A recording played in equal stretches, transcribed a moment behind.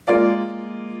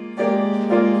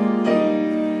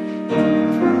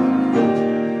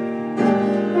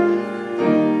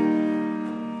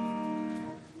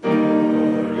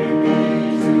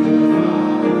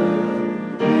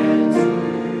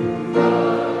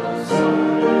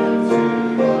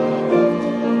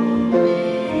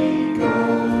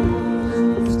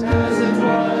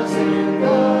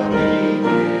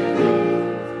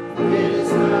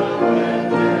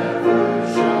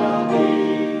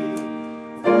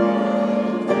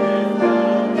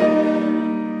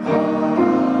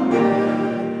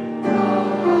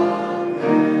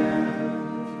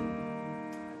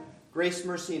Grace,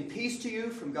 mercy, and peace to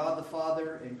you from God the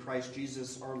Father and Christ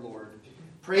Jesus our Lord.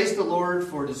 Praise the Lord,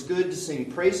 for it is good to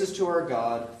sing praises to our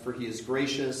God, for he is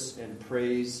gracious and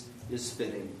praise is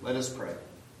fitting. Let us pray.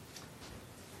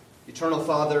 Eternal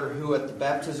Father, who at the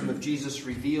baptism of Jesus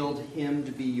revealed him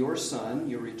to be your Son,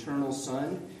 your eternal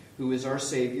Son, who is our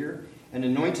Savior, and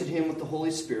anointed him with the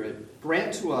Holy Spirit,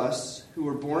 grant to us, who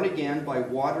were born again by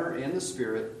water and the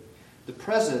Spirit, the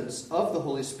presence of the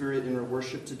Holy Spirit in our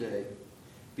worship today.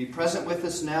 Be present with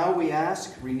us now, we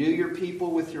ask. Renew your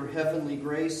people with your heavenly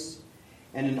grace,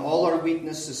 and in all our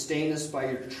weakness sustain us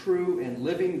by your true and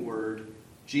living word,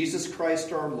 Jesus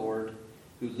Christ our Lord,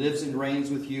 who lives and reigns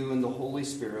with you in the Holy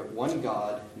Spirit, one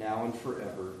God, now and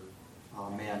forever.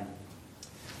 Amen.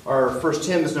 Our first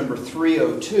hymn is number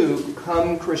 302,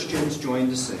 Come Christians Join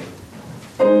to Sing.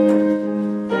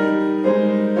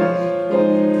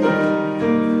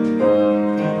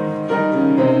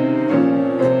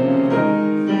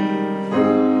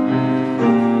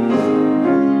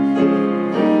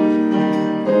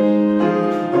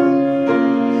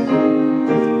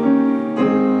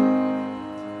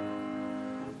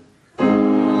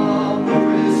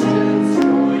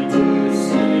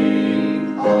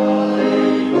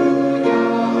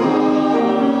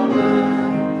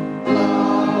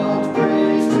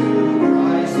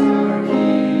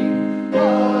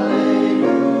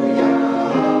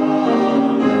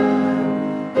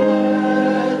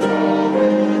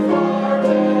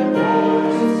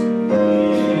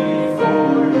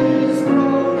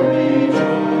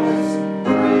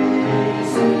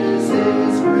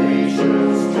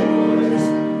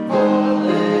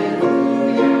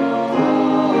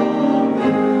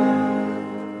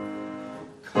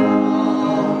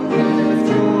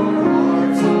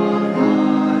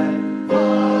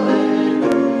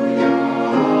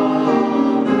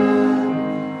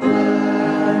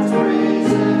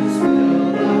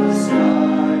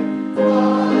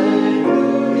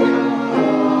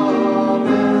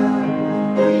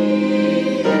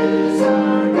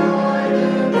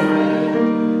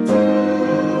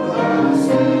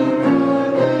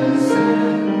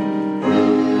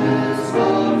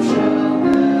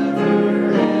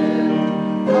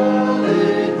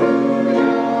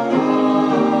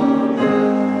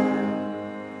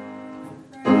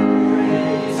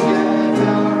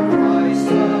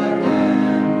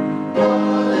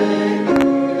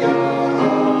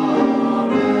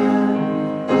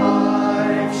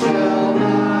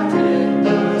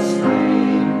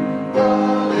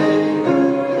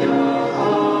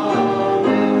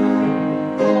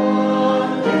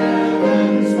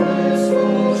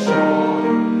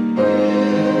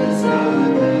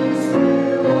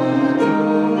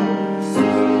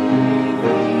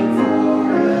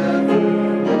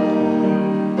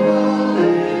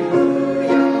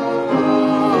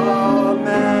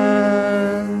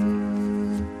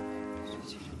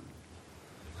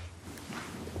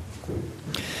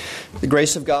 The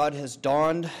grace of God has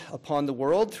dawned upon the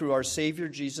world through our Savior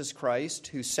Jesus Christ,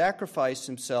 who sacrificed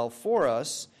himself for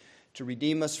us to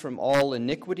redeem us from all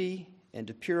iniquity and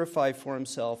to purify for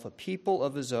himself a people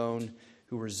of his own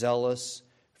who were zealous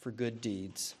for good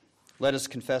deeds. Let us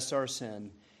confess our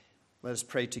sin. Let us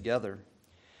pray together.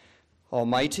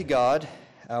 Almighty God,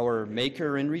 our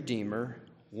Maker and Redeemer,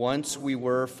 once we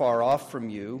were far off from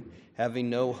you, having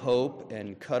no hope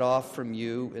and cut off from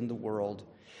you in the world.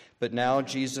 But now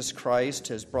Jesus Christ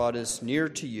has brought us near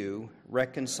to you,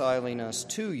 reconciling us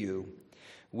to you.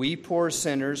 We poor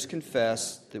sinners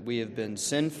confess that we have been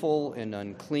sinful and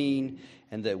unclean,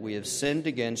 and that we have sinned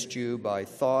against you by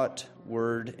thought,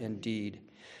 word, and deed.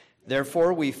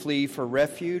 Therefore we flee for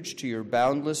refuge to your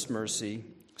boundless mercy,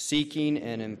 seeking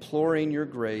and imploring your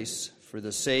grace for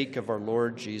the sake of our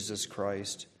Lord Jesus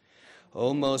Christ.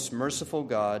 O most merciful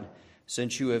God,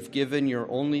 since you have given your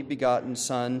only begotten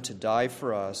Son to die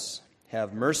for us,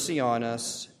 have mercy on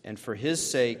us, and for his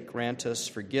sake grant us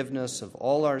forgiveness of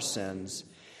all our sins,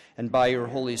 and by your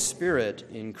Holy Spirit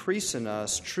increase in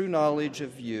us true knowledge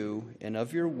of you and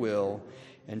of your will,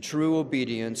 and true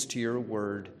obedience to your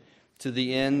word, to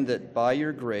the end that by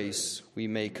your grace we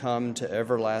may come to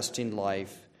everlasting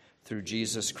life, through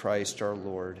Jesus Christ our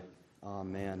Lord.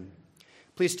 Amen.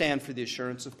 Please stand for the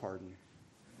assurance of pardon.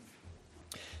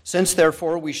 Since,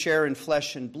 therefore, we share in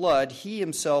flesh and blood, he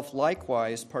himself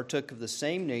likewise partook of the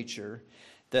same nature,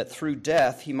 that through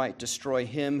death he might destroy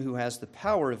him who has the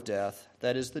power of death,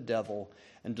 that is, the devil,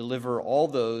 and deliver all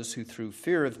those who through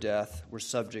fear of death were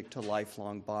subject to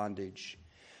lifelong bondage.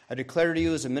 I declare to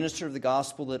you as a minister of the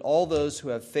gospel that all those who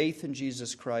have faith in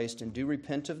Jesus Christ and do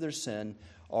repent of their sin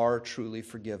are truly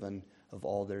forgiven of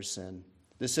all their sin.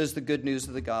 This is the good news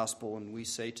of the gospel, and we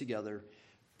say together,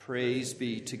 Praise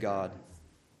be to God.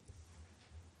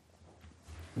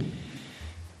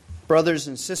 Brothers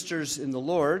and sisters in the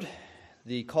Lord,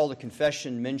 the call to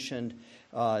confession mentioned,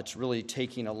 it's really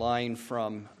taking a line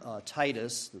from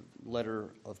Titus, the letter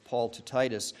of Paul to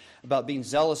Titus, about being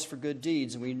zealous for good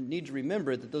deeds. And we need to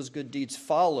remember that those good deeds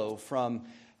follow from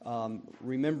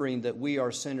remembering that we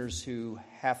are sinners who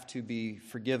have to be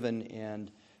forgiven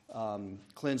and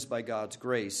cleansed by God's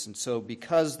grace. And so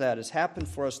because that has happened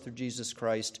for us through Jesus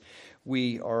Christ,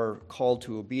 we are called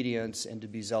to obedience and to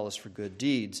be zealous for good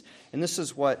deeds. And this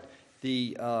is what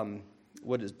the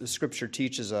Scripture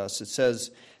teaches us. It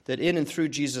says that in and through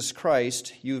Jesus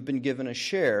Christ, you have been given a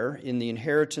share in the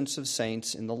inheritance of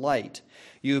saints in the light.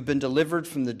 You have been delivered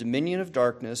from the dominion of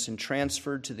darkness and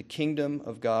transferred to the kingdom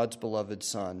of God's beloved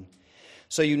Son.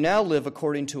 So you now live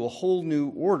according to a whole new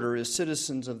order as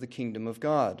citizens of the kingdom of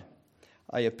God.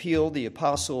 The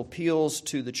apostle appeals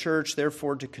to the church,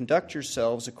 therefore, to conduct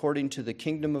yourselves according to the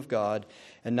kingdom of God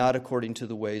and not according to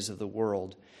the ways of the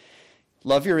world.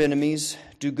 Love your enemies,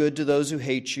 do good to those who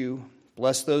hate you,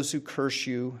 bless those who curse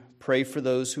you, pray for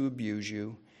those who abuse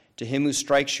you. To him who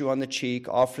strikes you on the cheek,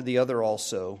 offer the other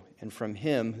also, and from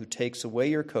him who takes away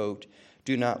your coat,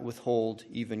 do not withhold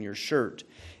even your shirt.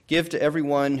 Give to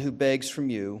everyone who begs from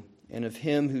you, and of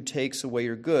him who takes away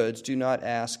your goods, do not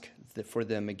ask for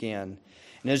them again.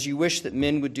 And as you wish that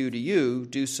men would do to you,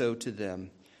 do so to them.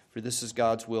 For this is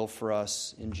God's will for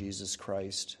us in Jesus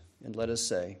Christ. And let us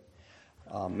say,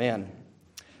 Amen.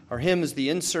 Our hymn is the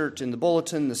insert in the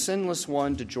bulletin, "The Sinless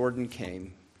One to Jordan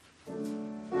Came."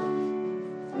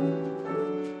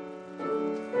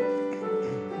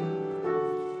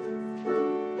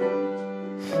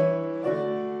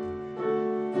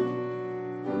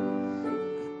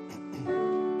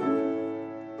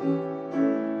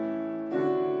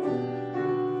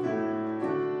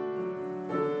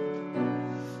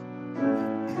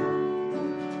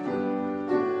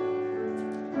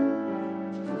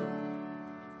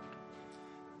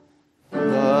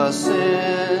 The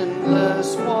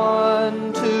sinless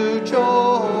one to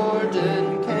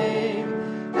Jordan came,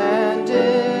 and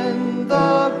in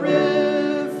the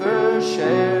river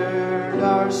shared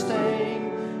our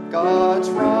stain. God's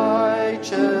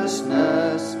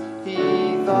righteousness he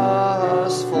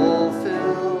thus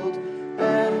fulfilled,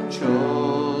 and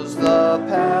chose the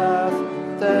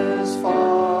path that his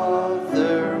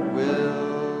Father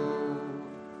willed.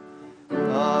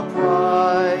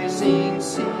 Uprising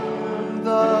sea,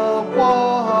 the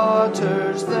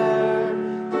waters there,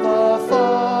 the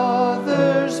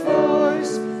Father's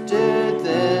voice did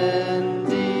then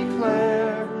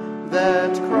declare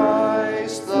that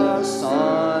Christ the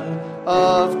Son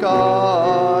of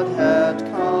God had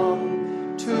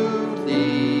come to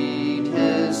lead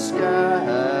his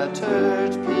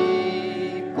scattered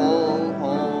people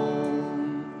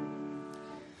home.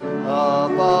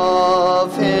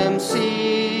 Above him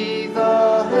see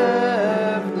the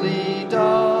heavenly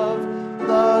dove,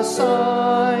 the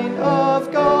sign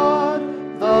of God,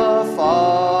 the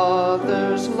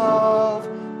Father's love,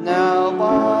 now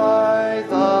by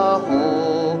the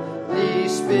Holy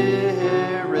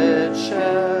Spirit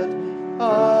shed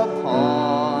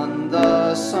upon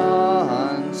the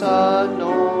Son's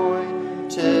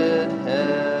anointed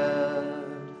head.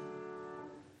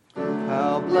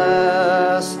 How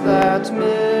blessed that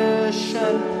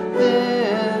mission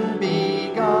then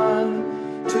begun,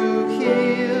 to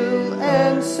heal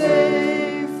and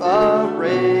save a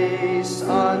race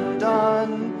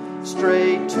undone,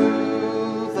 straight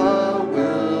to the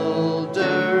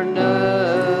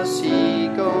wilderness he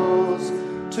goes,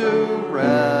 to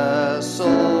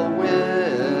wrestle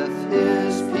with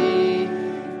his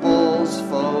people's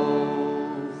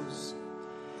foes.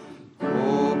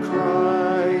 O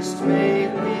Christ, may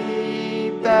we,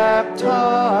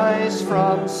 baptized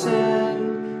from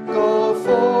sin, go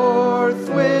forth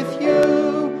with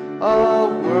you a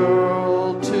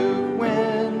world to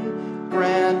win.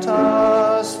 Grant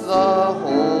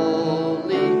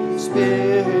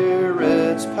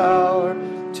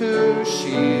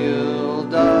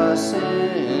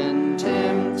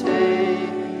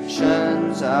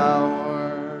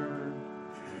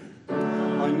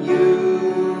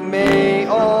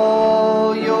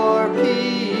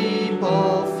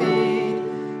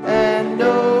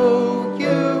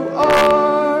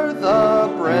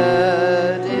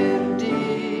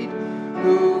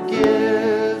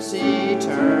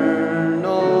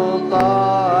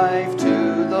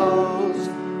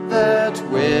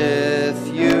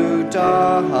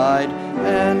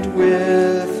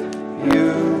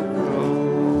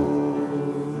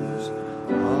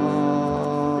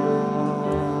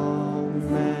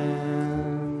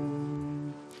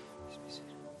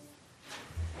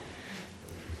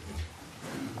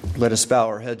Let us bow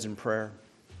our heads in prayer.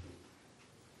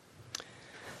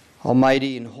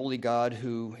 Almighty and holy God,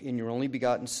 who in your only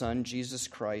begotten Son, Jesus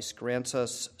Christ, grants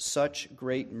us such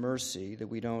great mercy that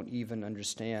we don't even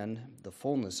understand the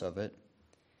fullness of it,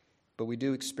 but we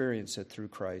do experience it through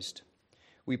Christ.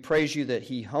 We praise you that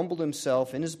he humbled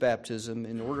himself in his baptism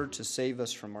in order to save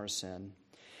us from our sin.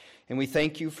 And we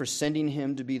thank you for sending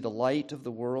him to be the light of the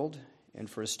world and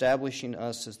for establishing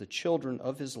us as the children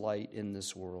of his light in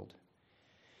this world.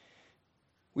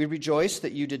 We rejoice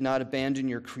that you did not abandon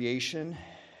your creation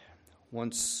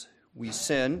once we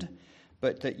sinned,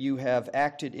 but that you have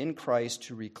acted in Christ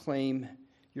to reclaim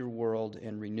your world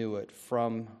and renew it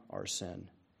from our sin.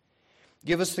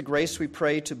 Give us the grace, we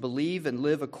pray, to believe and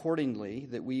live accordingly,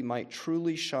 that we might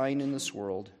truly shine in this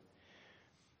world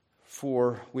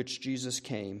for which Jesus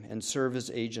came and serve as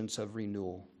agents of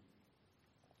renewal.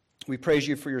 We praise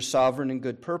you for your sovereign and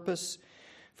good purpose,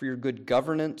 for your good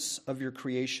governance of your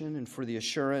creation, and for the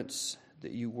assurance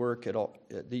that you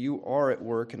are at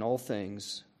work in all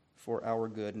things for our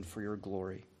good and for your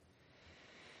glory.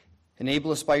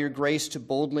 Enable us by your grace to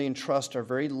boldly entrust our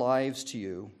very lives to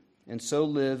you, and so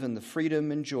live in the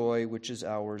freedom and joy which is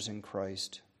ours in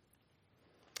Christ.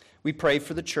 We pray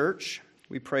for the church.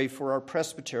 We pray for our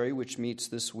presbytery, which meets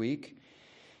this week,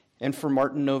 and for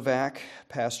Martin Novak,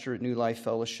 pastor at New Life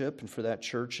Fellowship, and for that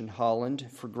church in Holland,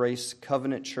 for Grace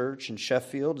Covenant Church in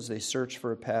Sheffield as they search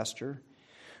for a pastor.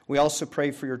 We also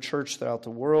pray for your church throughout the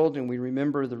world, and we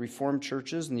remember the Reformed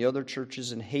churches and the other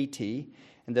churches in Haiti,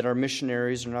 and that our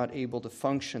missionaries are not able to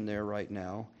function there right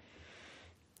now.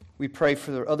 We pray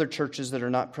for the other churches that are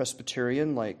not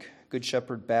Presbyterian, like Good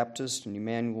Shepherd Baptist and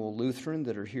Emmanuel Lutheran,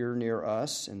 that are here near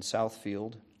us in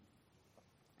Southfield.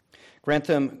 Grant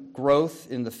them growth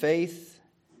in the faith,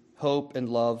 hope, and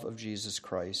love of Jesus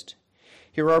Christ.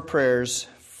 Hear our prayers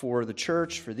for the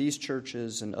church, for these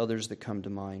churches, and others that come to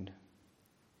mind.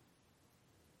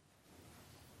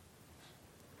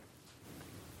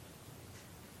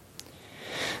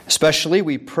 Especially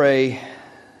we pray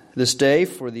this day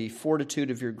for the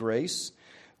fortitude of your grace.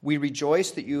 We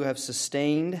rejoice that you have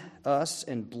sustained us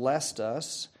and blessed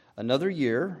us another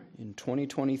year in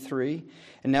 2023,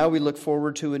 and now we look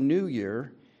forward to a new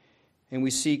year, and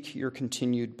we seek your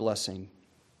continued blessing.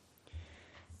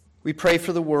 We pray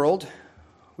for the world.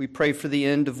 We pray for the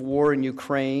end of war in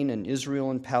Ukraine and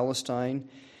Israel and Palestine,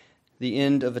 the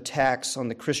end of attacks on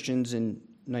the Christians in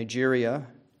Nigeria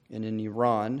and in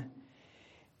Iran,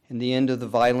 and the end of the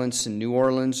violence in New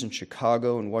Orleans and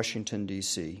Chicago and Washington,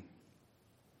 D.C.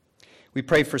 We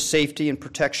pray for safety and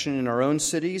protection in our own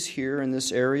cities here in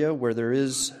this area where there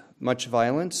is much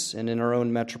violence, and in our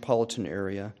own metropolitan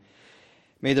area.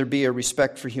 May there be a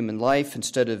respect for human life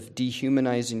instead of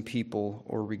dehumanizing people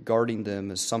or regarding them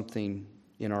as something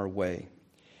in our way.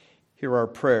 Hear our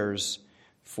prayers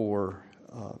for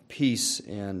peace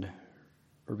and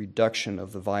a reduction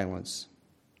of the violence.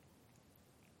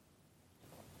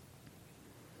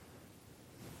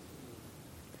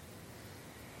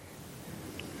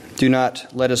 Do not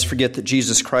let us forget that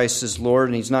Jesus Christ is Lord,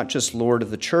 and he's not just Lord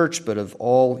of the church, but of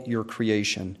all your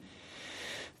creation.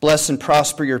 Bless and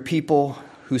prosper your people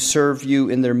who serve you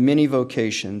in their many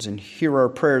vocations, and hear our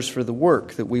prayers for the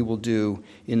work that we will do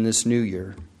in this new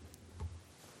year.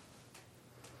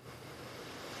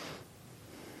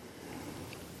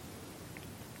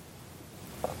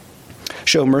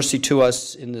 Show mercy to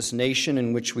us in this nation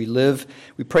in which we live.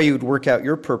 We pray you would work out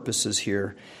your purposes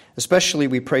here. Especially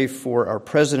we pray for our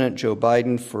President, Joe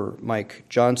Biden, for Mike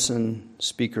Johnson,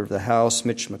 Speaker of the House,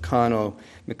 Mitch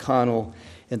McConnell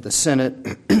in the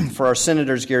Senate, for our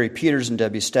Senators Gary Peters and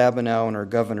Debbie Stabenow, and our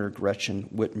Governor Gretchen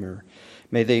Whitmer.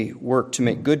 May they work to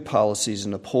make good policies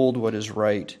and uphold what is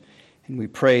right. And we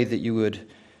pray that you would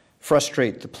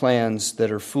frustrate the plans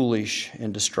that are foolish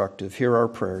and destructive. Hear our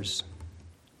prayers.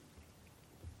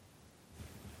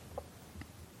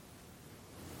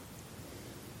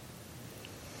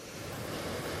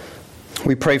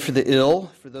 We pray for the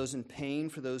ill, for those in pain,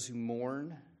 for those who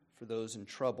mourn, for those in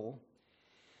trouble.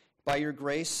 By your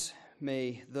grace,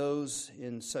 may those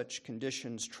in such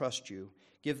conditions trust you.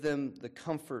 Give them the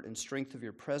comfort and strength of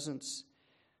your presence.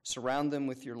 Surround them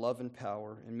with your love and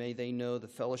power, and may they know the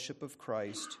fellowship of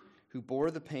Christ, who bore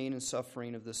the pain and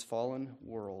suffering of this fallen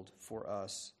world for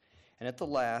us, and at the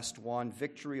last won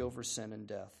victory over sin and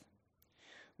death.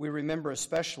 We remember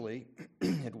especially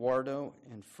Eduardo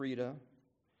and Frida,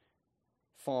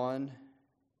 Fawn,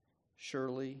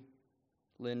 Shirley,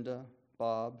 Linda,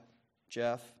 Bob,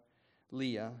 Jeff,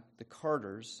 Leah, the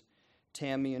Carters,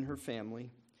 Tammy and her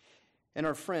family, and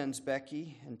our friends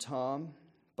Becky and Tom,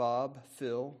 Bob,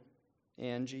 Phil,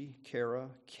 Angie, Kara,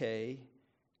 Kay,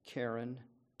 Karen,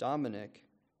 Dominic,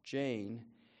 Jane,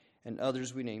 and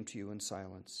others we name to you in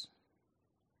silence.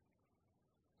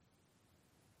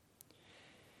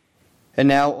 And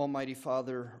now, Almighty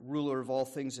Father, ruler of all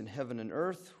things in heaven and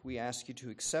earth, we ask you to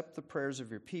accept the prayers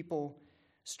of your people,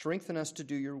 strengthen us to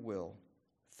do your will,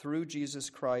 through Jesus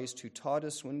Christ, who taught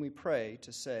us when we pray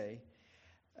to say,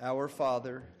 Our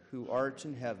Father, who art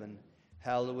in heaven,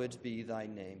 hallowed be thy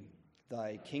name.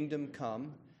 Thy kingdom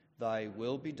come, thy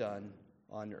will be done,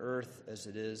 on earth as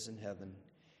it is in heaven.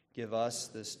 Give us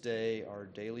this day our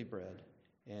daily bread,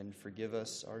 and forgive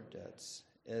us our debts,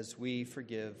 as we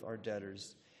forgive our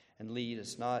debtors. And lead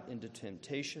us not into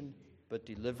temptation, but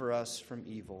deliver us from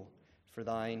evil. For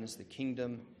thine is the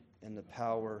kingdom, and the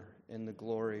power, and the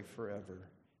glory forever.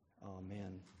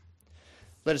 Amen.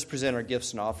 Let us present our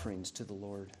gifts and offerings to the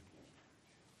Lord.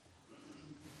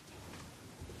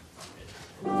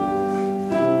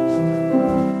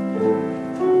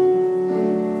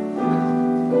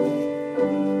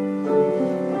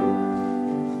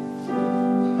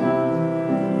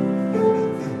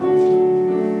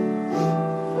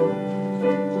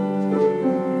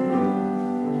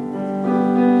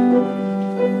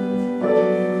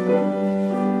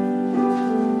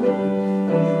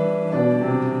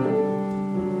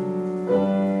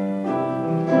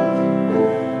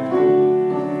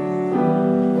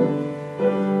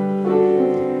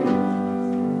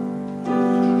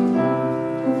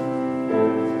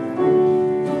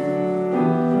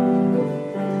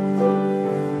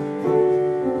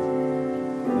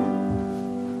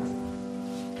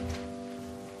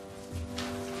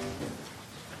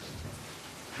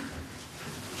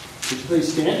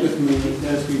 Please stand with me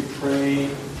as we pray,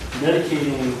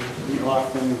 dedicating the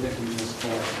offering that we just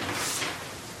had.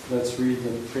 Let's read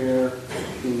the prayer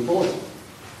in the bulletin.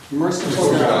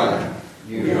 Merciful God,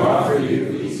 we offer you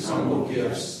these humble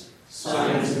gifts,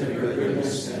 signs of your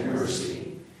goodness and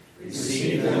mercy.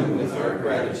 Receive them with our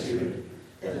gratitude,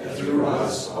 that through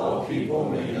us all people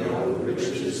may know the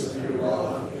riches of your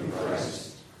love in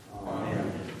Christ.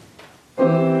 Amen.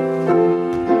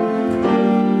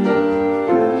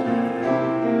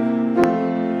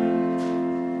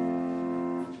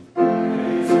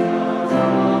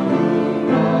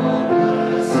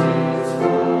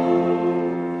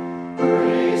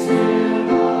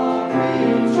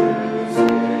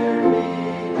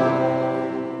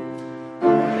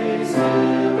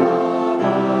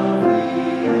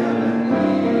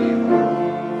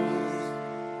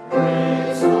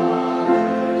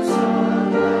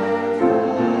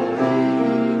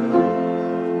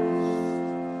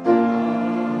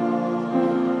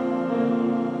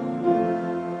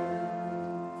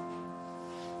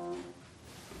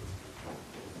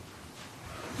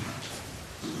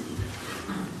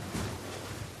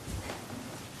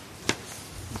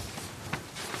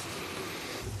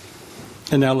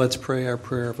 And now let's pray our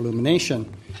prayer of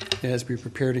illumination as we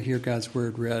prepare to hear God's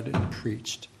word read and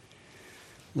preached.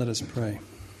 Let us pray.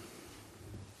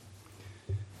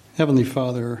 Heavenly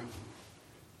Father,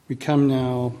 we come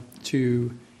now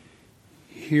to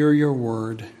hear your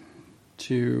word,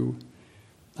 to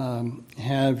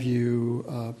have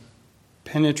you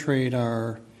penetrate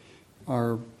our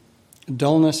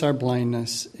dullness, our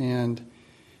blindness, and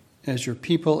as your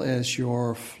people, as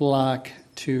your flock,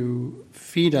 to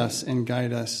feed us and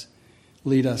guide us,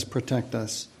 lead us, protect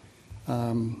us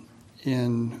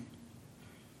in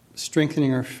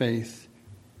strengthening our faith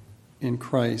in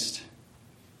Christ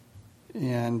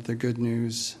and the good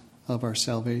news of our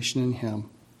salvation in Him.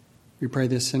 We pray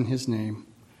this in His name.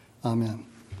 Amen.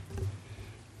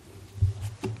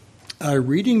 Our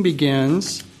reading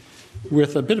begins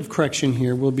with a bit of correction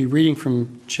here. We'll be reading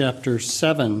from chapter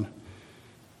 7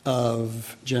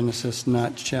 of Genesis,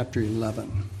 not chapter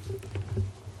 11.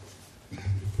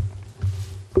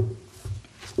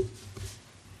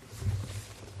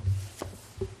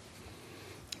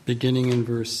 Beginning in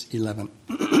verse 11.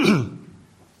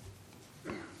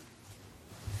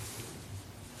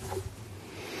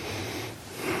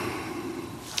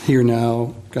 Hear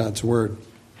now God's word.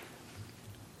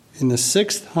 In the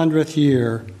 600th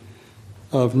year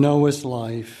of Noah's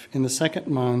life, in the second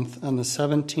month, on the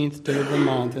 17th day of the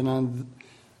month, and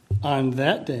on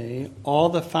that day, all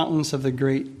the fountains of the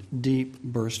great deep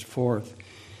burst forth.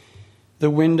 The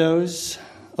windows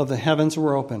of the heavens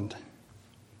were opened,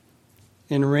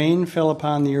 and rain fell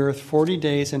upon the earth 40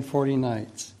 days and 40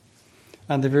 nights.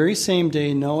 On the very same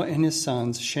day, Noah and his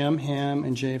sons, Shem, Ham,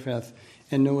 and Japheth,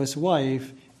 and Noah's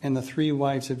wife, and the 3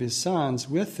 wives of his sons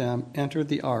with them entered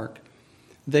the ark,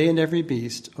 they and every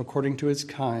beast according to its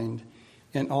kind,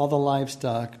 and all the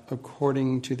livestock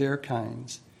according to their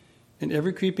kinds, and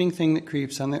every creeping thing that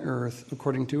creeps on the earth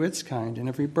according to its kind, and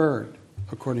every bird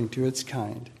according to its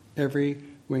kind, every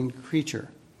winged creature.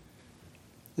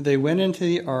 They went into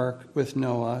the ark with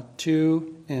Noah,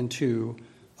 2 and 2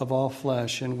 of all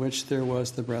flesh, in which there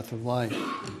was the breath of life.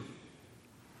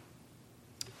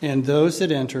 And those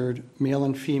that entered, male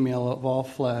and female of all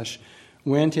flesh,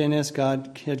 went in as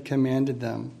God had commanded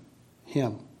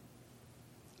him.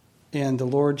 And the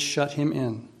Lord shut him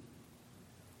in.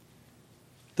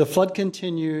 The flood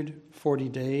continued 40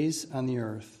 days on the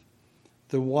earth.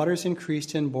 The waters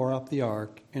increased and bore up the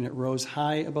ark, and it rose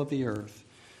high above the earth.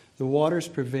 The waters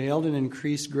prevailed and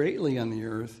increased greatly on the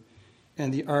earth,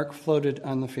 and the ark floated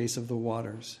on the face of the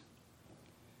waters.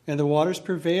 And the waters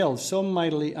prevailed so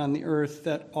mightily on the earth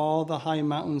that all the high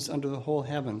mountains under the whole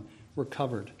heaven were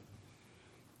covered.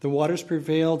 The waters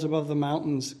prevailed above the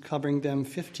mountains, covering them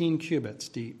 15 cubits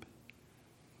deep.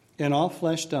 And all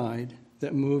flesh died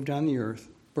that moved on the earth,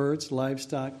 birds,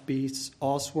 livestock, beasts,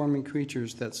 all swarming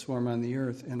creatures that swarm on the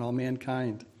earth, and all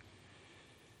mankind.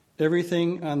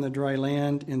 Everything on the dry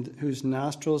land in whose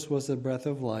nostrils was the breath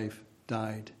of life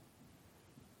died.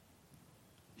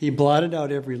 He blotted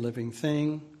out every living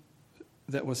thing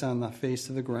that was on the face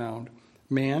of the ground,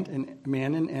 man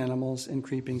and animals and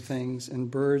creeping things and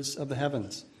birds of the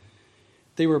heavens.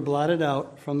 They were blotted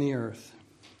out from the earth.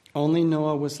 Only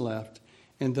Noah was left,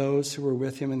 and those who were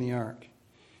with him in the ark.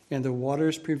 And the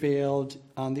waters prevailed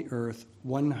on the earth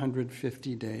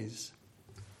 150 days.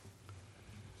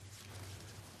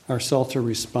 Our Psalter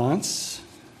response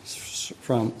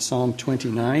from Psalm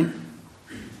 29.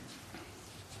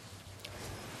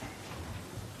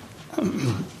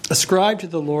 Ascribe to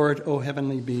the Lord, O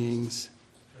heavenly beings.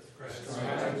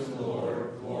 Ascribe to the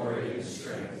Lord glory and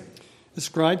strength.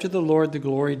 Ascribe to the Lord the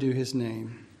glory due his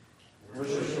name.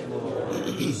 Worship the Lord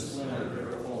in the splendor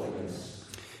of holiness.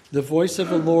 The voice of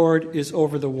the Lord is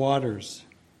over the waters.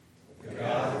 The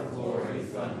God of glory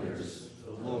thunders,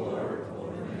 the Lord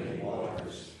over many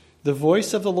waters. The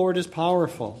voice of the Lord is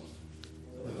powerful.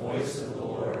 The voice of the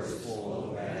Lord is full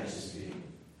of majesty.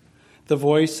 The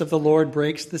voice of the Lord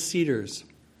breaks the cedars.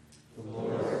 The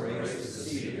Lord breaks the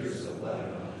cedars of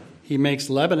Lebanon. He makes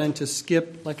Lebanon to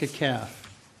skip like a calf.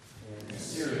 And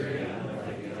Syrian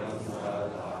like a young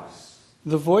wild ox.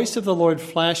 The voice of the Lord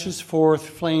flashes forth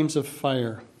flames of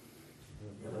fire.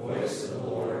 The voice of the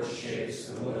Lord shakes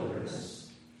the wilderness.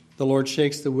 The Lord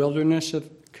shakes the wilderness of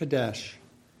Kadesh.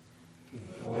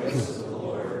 The voice of the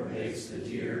Lord makes the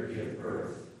deer give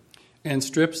birth. And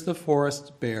strips the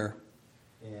forest bare.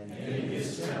 And in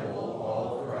his temple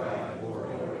all cry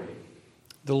glory.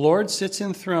 The Lord sits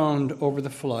enthroned over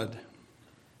the flood.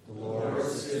 The Lord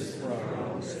sits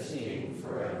enthroned as king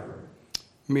forever.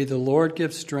 May the Lord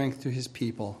give strength to his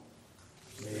people.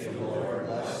 May the Lord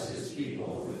bless his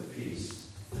people with peace.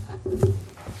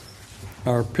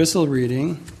 Our epistle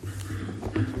reading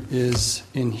is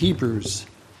in Hebrews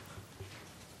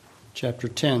chapter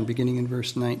 10, beginning in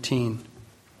verse 19.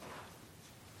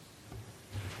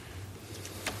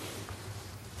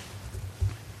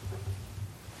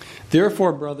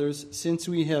 Therefore, brothers, since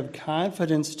we have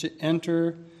confidence to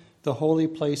enter the holy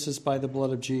places by the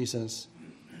blood of Jesus,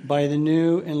 by the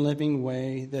new and living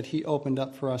way that he opened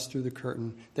up for us through the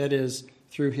curtain, that is,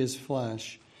 through his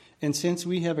flesh, and since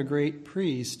we have a great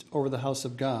priest over the house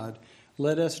of God,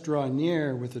 let us draw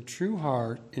near with a true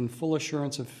heart in full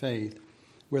assurance of faith,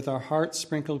 with our hearts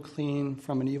sprinkled clean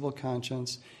from an evil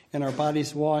conscience and our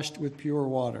bodies washed with pure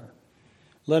water.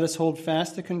 Let us hold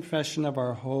fast the confession of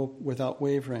our hope without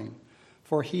wavering,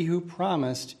 for he who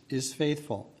promised is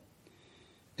faithful.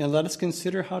 And let us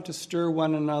consider how to stir up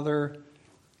one another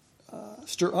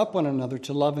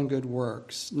to love and good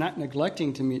works, not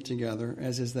neglecting to meet together,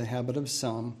 as is the habit of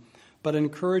some, but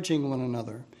encouraging one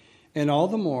another, and all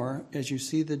the more as you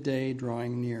see the day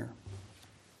drawing near.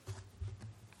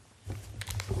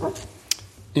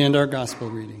 And our gospel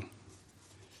reading,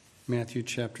 Matthew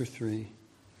chapter 3,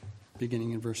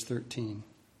 beginning in verse 13.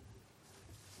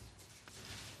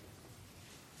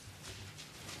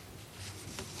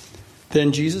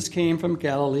 Then Jesus came from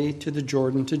Galilee to the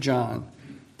Jordan to John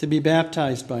to be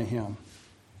baptized by him.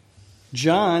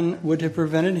 John would have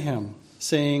prevented him,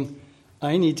 saying,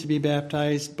 I need to be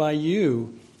baptized by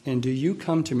you, and do you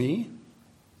come to me?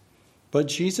 But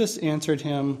Jesus answered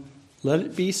him, Let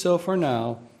it be so for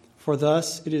now, for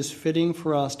thus it is fitting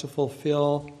for us to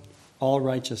fulfill all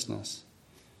righteousness.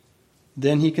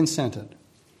 Then he consented.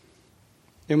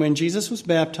 And when Jesus was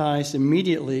baptized,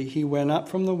 immediately he went up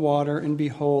from the water, and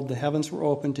behold, the heavens were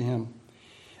opened to him.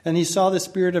 And he saw the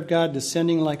Spirit of God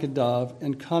descending like a dove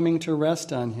and coming to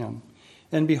rest on him.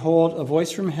 And behold, a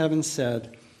voice from heaven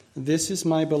said, This is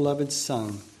my beloved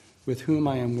Son, with whom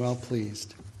I am well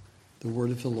pleased. The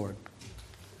word of the Lord.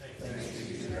 Thanks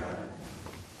be to God.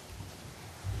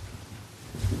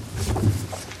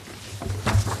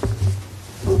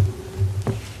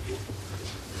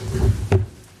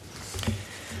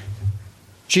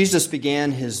 Jesus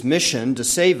began his mission to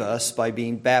save us by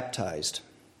being baptized.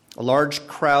 A large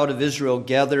crowd of Israel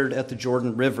gathered at the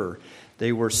Jordan River.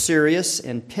 They were serious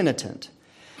and penitent.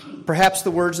 Perhaps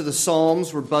the words of the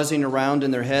Psalms were buzzing around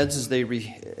in their heads as they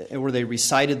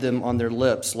recited them on their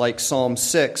lips, like Psalm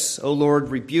 6, "O Lord,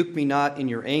 rebuke me not in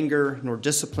your anger, nor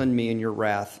discipline me in your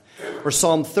wrath." Or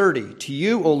Psalm 30, "To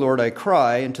you, O Lord, I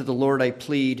cry, and to the Lord I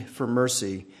plead for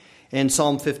mercy." And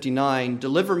Psalm 59,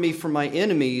 "Deliver me from my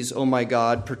enemies, O my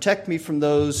God. Protect me from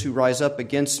those who rise up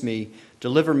against me.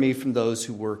 Deliver me from those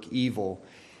who work evil."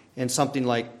 And something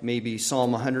like maybe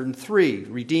Psalm 103,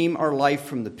 "Redeem our life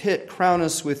from the pit. Crown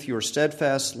us with your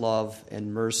steadfast love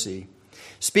and mercy."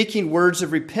 Speaking words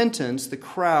of repentance, the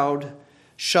crowd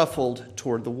shuffled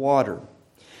toward the water.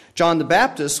 John the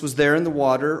Baptist was there in the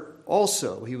water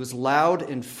also. He was loud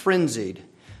and frenzied,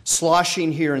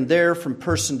 sloshing here and there from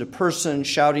person to person,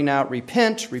 shouting out,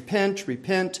 "Repent, repent,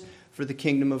 repent, for the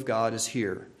kingdom of God is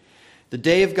here." The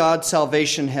day of God's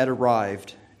salvation had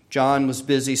arrived. John was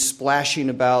busy splashing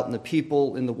about, and the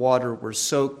people in the water were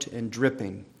soaked and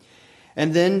dripping.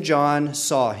 And then John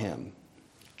saw him,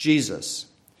 Jesus.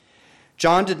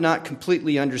 John did not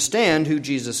completely understand who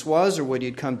Jesus was or what he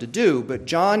had come to do, but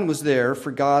John was there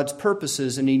for God's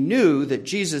purposes, and he knew that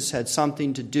Jesus had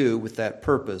something to do with that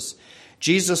purpose.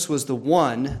 Jesus was the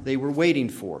one they were waiting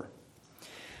for.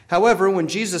 However, when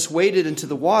Jesus waded into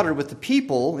the water with the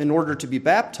people in order to be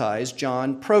baptized,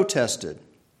 John protested.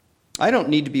 "I don't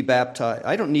need to be baptized.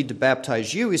 I don't need to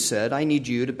baptize you," he said. "I need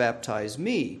you to baptize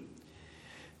me."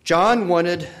 John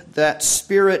wanted that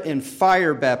spirit and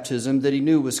fire baptism that he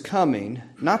knew was coming,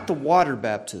 not the water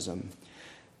baptism.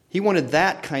 He wanted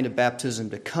that kind of baptism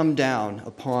to come down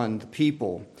upon the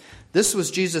people. This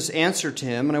was Jesus' answer to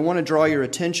him, and I want to draw your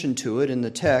attention to it in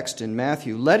the text in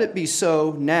Matthew. "Let it be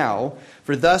so now,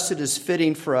 for thus it is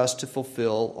fitting for us to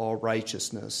fulfill all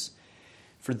righteousness."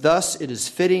 For thus it is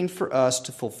fitting for us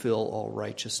to fulfill all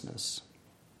righteousness.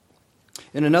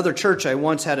 In another church, I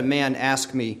once had a man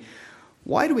ask me,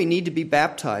 "Why do we need to be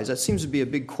baptized?" That seems to be a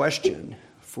big question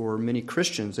for many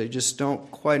Christians. They just don't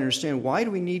quite understand. Why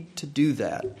do we need to do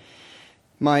that?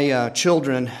 My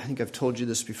children, I think I've told you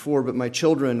this before, but my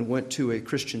children went to a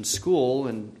Christian school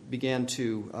and began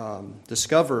to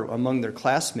discover among their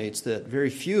classmates that very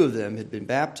few of them had been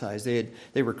baptized.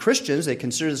 They were Christians. They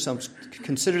considered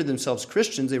themselves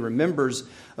Christians. They were members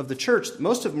of the church.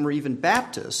 Most of them were even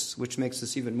Baptists, which makes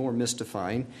this even more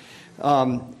mystifying.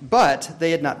 But they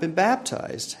had not been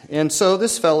baptized. And so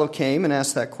this fellow came and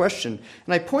asked that question.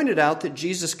 And I pointed out that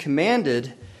Jesus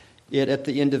commanded it at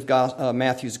the end of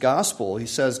Matthew's gospel. He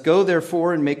says, "Go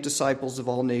therefore and make disciples of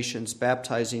all nations,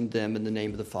 baptizing them in the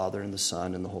name of the Father and the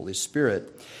Son and the Holy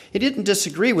Spirit." He didn't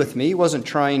disagree with me. He wasn't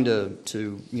trying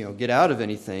to get out of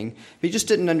anything. He just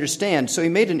didn't understand. So he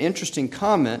made an interesting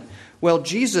comment. "Well,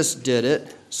 Jesus did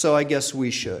it, so I guess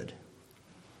we should."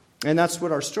 And that's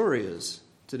what our story is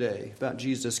today, about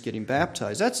Jesus getting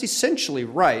baptized. That's essentially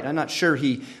right. I'm not sure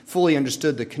he fully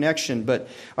understood the connection, but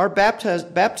our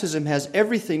baptism has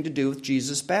everything to do with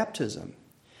Jesus' baptism.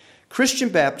 Christian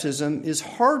baptism is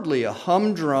hardly a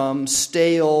humdrum,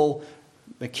 stale,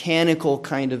 mechanical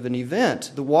kind of an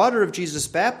event. The water of Jesus'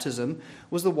 baptism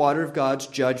was the water of God's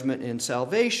judgment and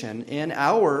salvation, and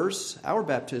our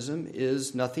baptism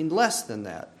is nothing less than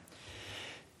that.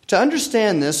 To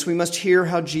understand this, we must hear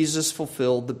how Jesus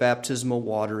fulfilled the baptismal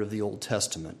water of the Old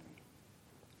Testament.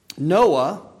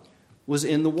 Noah was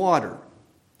in the water.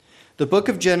 The book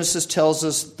of Genesis tells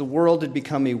us the world had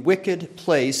become a wicked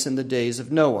place in the days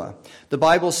of Noah. The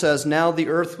Bible says, "Now the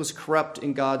earth was corrupt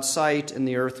in God's sight, and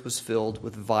the earth was filled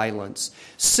with violence."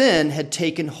 Sin had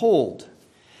taken hold.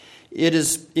 In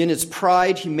its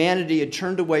pride, humanity had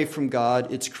turned away from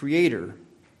God, its creator.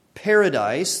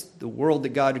 Paradise, the world that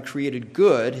God had created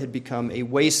good, had become a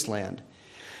wasteland.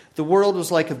 The world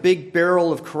was like a big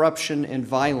barrel of corruption and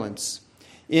violence.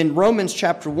 In Romans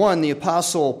chapter 1, the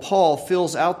Apostle Paul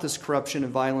fills out this corruption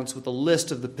and violence with a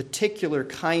list of the particular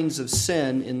kinds of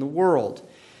sin in the world.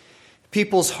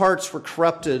 People's hearts were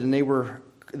corrupted, and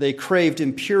they craved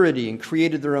impurity and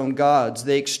created their own gods.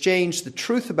 They exchanged the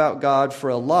truth about God for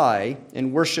a lie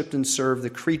and worshipped and served the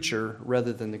creature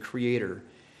rather than the Creator.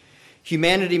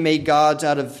 Humanity made gods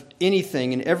out of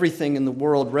anything and everything in the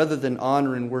world rather than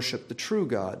honor and worship the true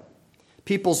God.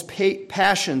 People's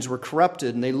passions were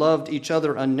corrupted, and they loved each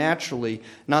other unnaturally,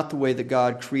 not the way that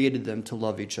God created them to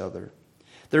love each other.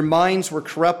 Their minds were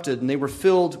corrupted, and they were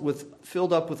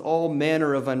filled up with all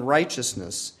manner of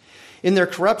unrighteousness. In their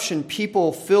corruption,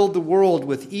 people filled the world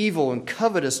with evil and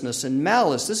covetousness and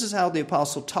malice. This is how the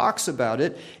apostle talks about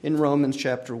it in Romans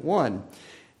chapter 1.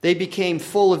 They became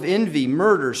full of envy,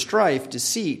 murder, strife,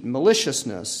 deceit,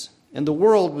 maliciousness. And the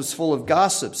world was full of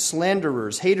gossips,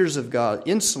 slanderers, haters of God,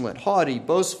 insolent, haughty,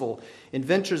 boastful,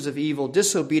 inventors of evil,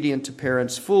 disobedient to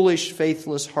parents, foolish,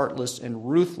 faithless, heartless, and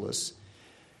ruthless.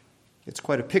 It's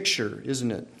quite a picture,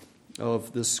 isn't it,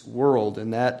 of this world,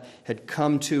 and that had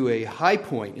come to a high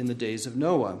point in the days of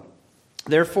Noah.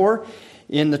 Therefore,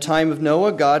 in the time of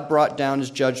Noah, God brought down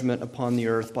his judgment upon the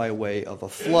earth by way of a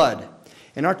flood.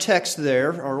 And our text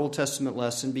there, our Old Testament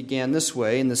lesson, began this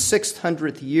way: in the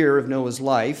 600th year of Noah's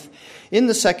life, in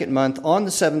the second month, on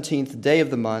the 17th day of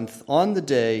the month, on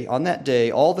that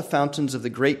day, all the fountains of the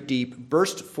great deep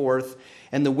burst forth,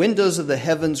 and the windows of the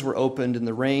heavens were opened, and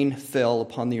the rain fell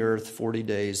upon the earth 40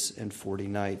 days and 40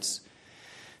 nights.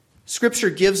 Scripture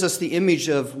gives us the image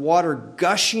of water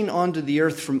gushing onto the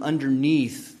earth from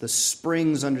underneath, the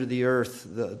springs under the earth.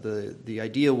 The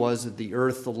idea was that the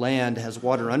earth, the land, has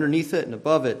water underneath it and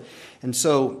above it. And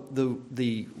so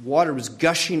the water was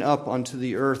gushing up onto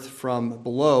the earth from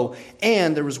below,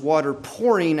 and there was water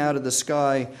pouring out of the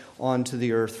sky onto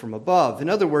the earth from above. In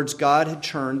other words, God had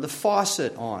turned the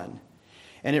faucet on,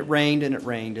 and it rained and it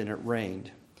rained and it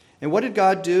rained. And what did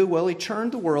God do? Well, he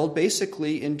turned the world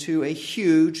basically into a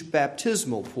huge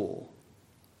baptismal pool.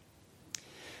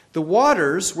 The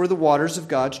waters were the waters of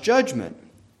God's judgment.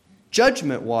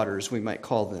 Judgment waters, we might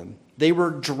call them. They were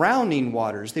drowning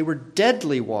waters. They were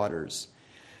deadly waters.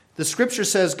 The Scripture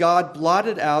says God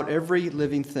blotted out every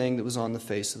living thing that was on the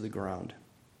face of the ground.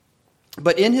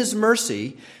 But in his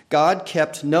mercy, God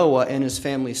kept Noah and his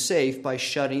family safe by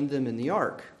shutting them in the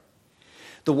ark.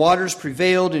 The waters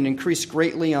prevailed and increased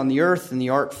greatly on the earth, and the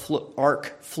ark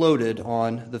floated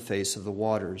on the face of the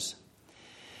waters.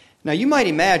 Now, you might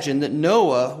imagine that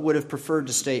Noah would have preferred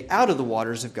to stay out of the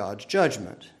waters of God's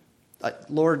judgment.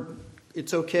 Lord,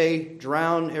 it's okay,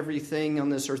 drown everything on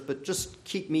this earth, but just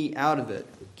keep me out of it.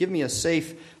 Give me a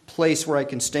safe place where I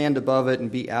can stand above it and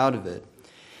be out of it.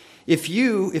 If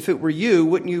it were you,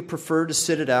 wouldn't you prefer to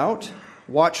sit it out,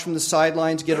 watch from the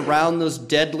sidelines, get around those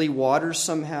deadly waters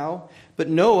somehow? But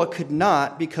Noah could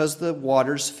not, because the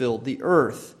waters filled the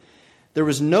earth. There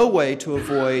was no way to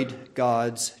avoid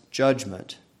God's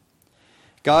judgment.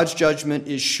 God's judgment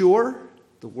is sure.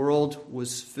 The world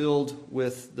was filled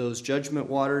with those judgment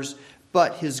waters,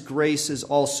 but his grace is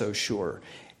also sure.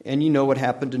 And you know what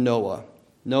happened to Noah.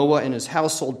 Noah and his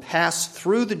household passed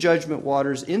through the judgment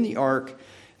waters in the ark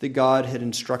that God had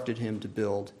instructed him to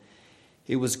build.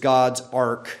 It was God's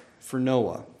ark for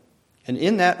Noah. And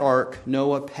in that ark,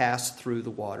 Noah passed through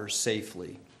the waters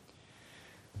safely.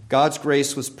 God's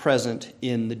grace was present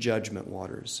in the judgment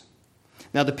waters.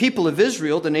 Now, the people of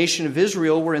Israel, the nation of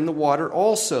Israel, were in the water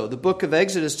also. The book of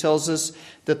Exodus tells us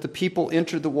that the people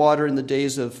entered the water in the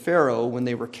days of Pharaoh when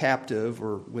they were captive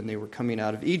or when they were coming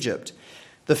out of Egypt.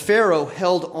 The Pharaoh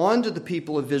held on to the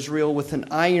people of Israel with an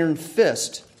iron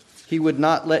fist. He would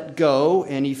not let go,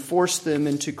 and he forced them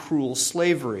into cruel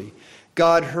slavery.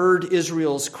 God heard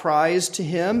Israel's cries to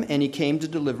him, and he came to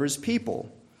deliver his people.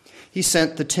 He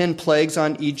sent the 10 plagues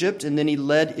on Egypt, and then he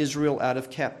led Israel out of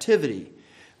captivity.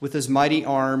 With his mighty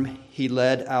arm, he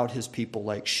led out his people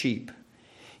like sheep.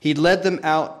 He led them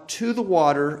out to the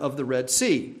water of the Red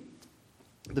Sea.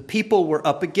 The people were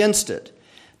up against it.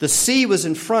 The sea was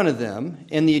in front of them,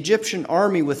 and the Egyptian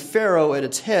army with Pharaoh at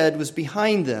its head was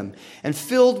behind them. And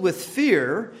filled with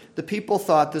fear, the people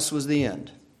thought this was the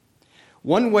end.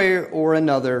 One way or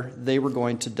another, they were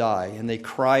going to die, and they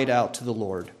cried out to the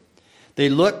Lord. They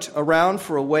looked around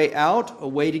for a way out, a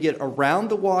way to get around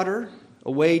the water,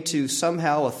 a way to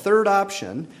somehow a third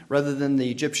option, rather than the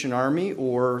Egyptian army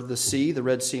or the sea, the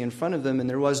Red Sea in front of them, and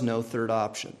there was no third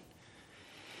option.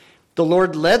 The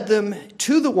Lord led them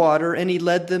to the water, and he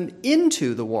led them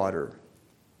into the water.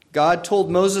 God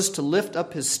told Moses to lift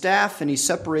up his staff, and he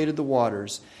separated the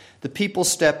waters. The people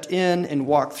stepped in and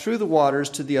walked through the waters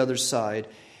to the other side.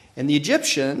 And the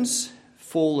Egyptians,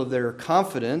 full of their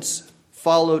confidence,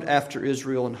 followed after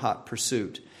Israel in hot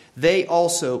pursuit. They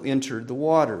also entered the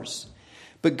waters.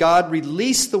 But God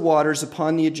released the waters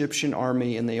upon the Egyptian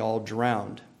army, and they all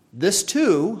drowned. This,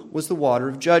 too, was the water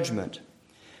of judgment.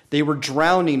 They were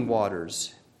drowning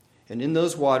waters. And in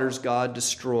those waters, God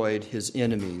destroyed his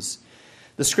enemies.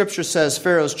 The Scripture says,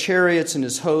 Pharaoh's chariots and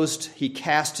his host he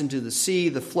cast into the sea.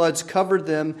 The floods covered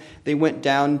them. They went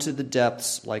down into the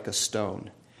depths like a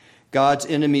stone. God's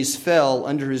enemies fell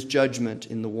under his judgment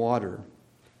in the water.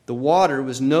 The water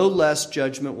was no less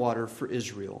judgment water for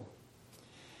Israel.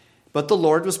 But the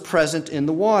Lord was present in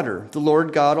the water, the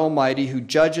Lord God Almighty, who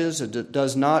judges and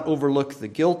does not overlook the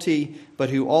guilty, but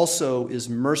who also is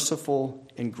merciful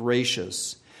and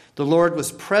gracious. The Lord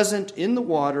was present in the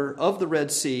water of the Red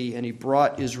Sea, and he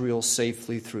brought Israel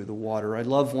safely through the water. I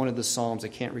love one of the Psalms, I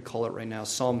can't recall it right now,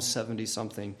 Psalm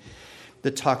 70-something,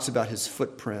 that talks about his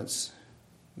footprints.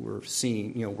 We're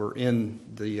seeing, we're in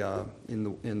the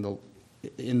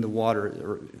water,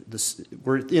 or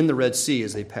we're in the Red Sea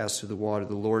as they pass through the water.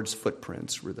 The Lord's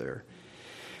footprints were there.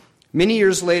 Many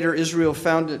years later, Israel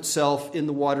found itself in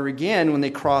the water again when they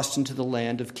crossed into the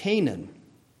land of Canaan.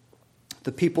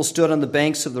 The people stood on the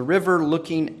banks of the river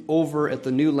looking over at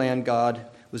the new land God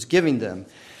was giving them.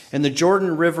 And the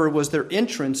Jordan River was their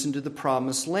entrance into the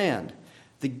promised land.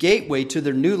 The gateway to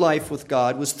their new life with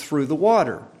God was through the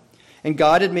water. And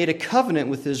God had made a covenant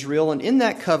with Israel, and in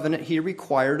that covenant, he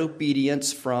required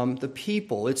obedience from the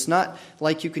people. It's not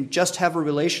like you can just have a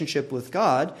relationship with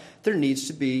God. There needs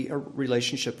to be a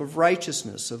relationship of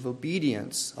righteousness, of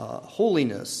obedience,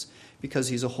 holiness, because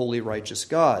he's a holy, righteous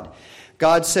God.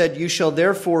 God said, "You shall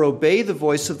therefore obey the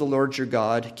voice of the Lord your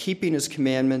God, keeping his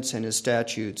commandments and his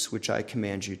statutes, which I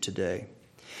command you today."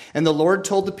 And the Lord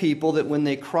told the people that when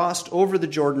they crossed over the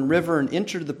Jordan River and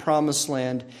entered the promised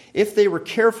land, if they were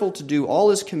careful to do all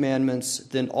his commandments,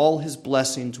 then all his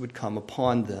blessings would come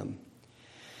upon them.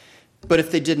 But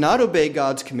if they did not obey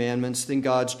God's commandments, then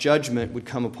God's judgment would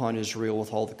come upon Israel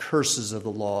with all the curses of the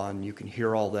law, and you can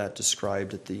hear all that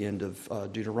described at the end of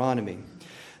Deuteronomy.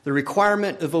 The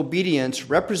requirement of obedience,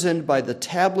 represented by the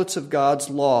tablets of God's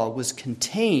law, was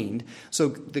contained. So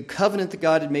the covenant that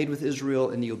God had made with Israel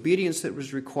and the obedience that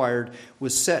was required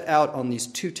was set out on these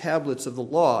 2 tablets of the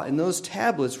law. And those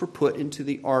tablets were put into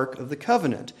the Ark of the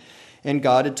Covenant. And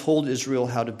God had told Israel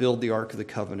how to build the Ark of the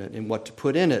Covenant and what to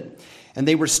put in it. And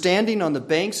they were standing on the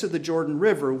banks of the Jordan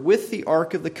River with the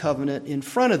Ark of the Covenant in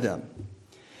front of them.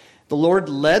 The Lord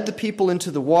led the people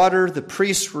into the water. The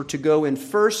priests were to go in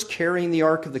first, carrying the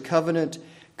Ark of the Covenant.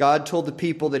 God told the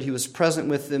people that he was present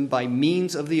with them by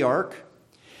means of the ark.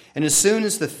 And as soon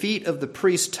as the feet of the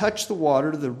priests touched the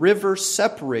water, the river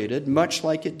separated, much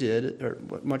like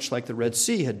the Red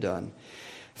Sea had done.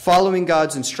 Following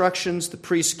God's instructions, the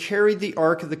priests carried the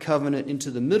Ark of the Covenant into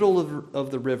the middle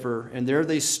of the river, and there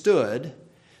they stood.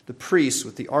 The priests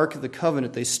with the Ark of the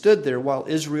Covenant, they stood there while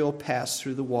Israel passed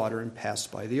through the water and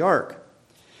passed by the ark.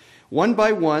 One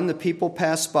by one, the people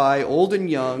passed by, old and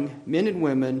young, men and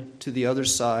women, to the other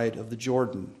side of the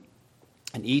Jordan.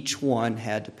 And each one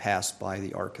had to pass by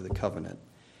the Ark of the Covenant.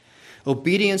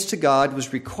 Obedience to God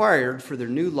was required for their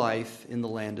new life in the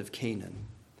land of Canaan.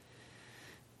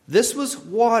 This was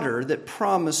water that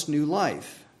promised new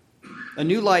life. A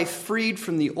new life freed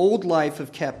from the old life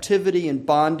of captivity and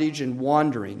bondage and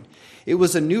wandering. It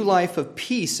was a new life of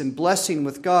peace and blessing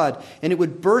with God, and it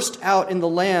would burst out in the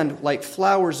land like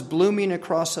flowers blooming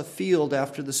across a field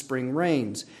after the spring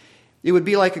rains. It would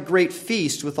be like a great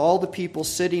feast with all the people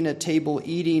sitting at table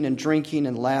eating and drinking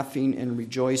and laughing and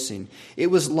rejoicing. It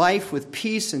was life with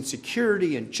peace and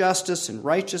security and justice and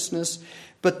righteousness,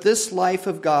 but this life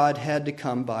of God had to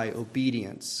come by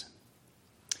obedience.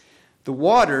 The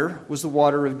water was the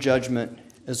water of judgment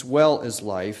as well as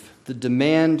life. The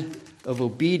demand of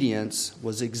obedience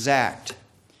was exact.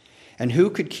 And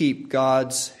who could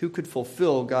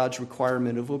fulfill God's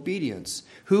requirement of obedience?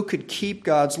 Who could keep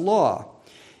God's law?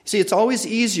 See, it's always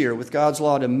easier with God's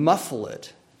law to muffle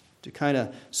it, to kind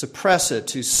of suppress it,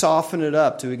 to soften it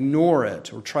up, to ignore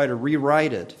it, or try to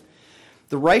rewrite it.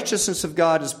 The righteousness of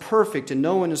God is perfect, and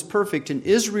no one is perfect, and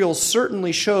Israel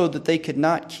certainly showed that they could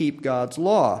not keep God's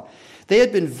law. They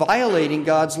had been violating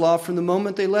God's law from the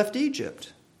moment they left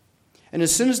Egypt. And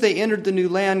as soon as they entered the new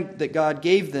land that God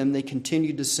gave them, they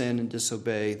continued to sin and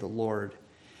disobey the Lord.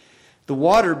 The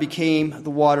water became the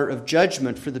water of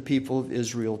judgment for the people of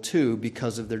Israel too,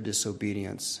 because of their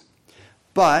disobedience.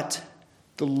 But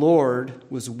the Lord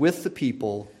was with the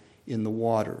people in the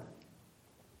water.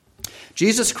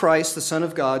 Jesus Christ, the Son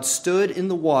of God, stood in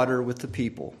the water with the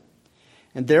people.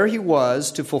 And there he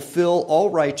was to fulfill all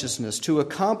righteousness, to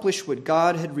accomplish what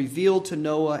God had revealed to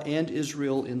Noah and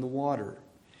Israel in the water.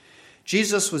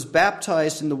 Jesus was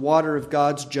baptized in the water of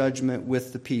God's judgment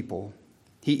with the people.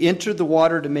 He entered the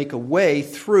water to make a way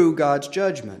through God's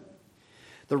judgment.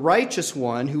 The righteous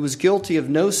one, who was guilty of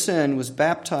no sin, was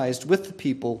baptized with the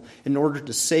people in order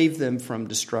to save them from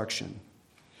destruction.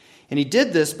 And he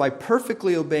did this by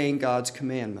perfectly obeying God's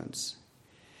commandments.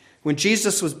 When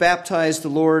Jesus was baptized, the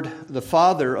Lord, the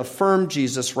Father, affirmed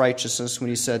Jesus' righteousness when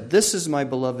he said, "This is my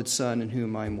beloved Son in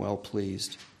whom I am well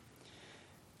pleased."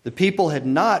 The people had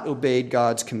not obeyed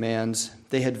God's commands.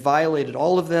 They had violated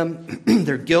all of them.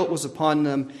 Their guilt was upon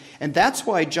them. And that's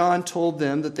why John told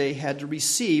them that they had to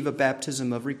receive a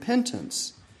baptism of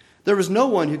repentance. There was no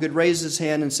one who could raise his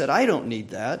hand and said, "I don't need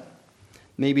that."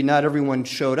 Maybe not everyone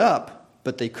showed up,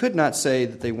 but they could not say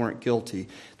that they weren't guilty.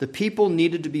 The people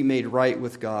needed to be made right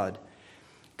with God.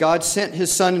 God sent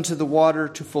his Son into the water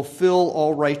to fulfill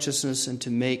all righteousness and to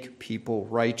make people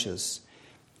righteous.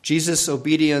 Jesus'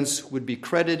 obedience would be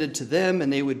credited to them,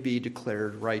 and they would be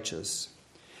declared righteous.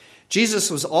 Jesus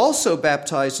was also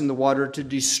baptized in the water to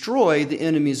destroy the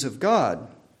enemies of God.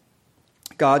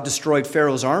 God destroyed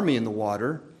Pharaoh's army in the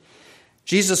water.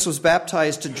 Jesus was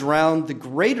baptized to drown the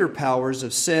greater powers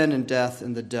of sin and death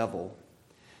and the devil.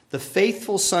 The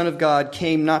faithful Son of God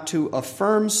came not to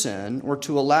affirm sin or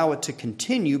to allow it to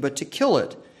continue, but to kill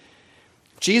it.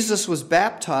 Jesus was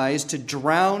baptized to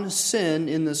drown sin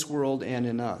in this world and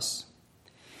in us.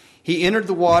 He entered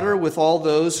the water with all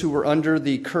those who were under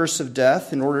the curse of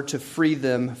death in order to free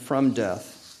them from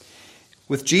death.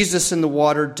 With Jesus in the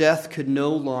water, death could no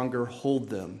longer hold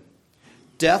them.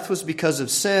 Death was because of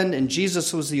sin, and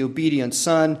Jesus was the obedient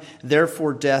Son.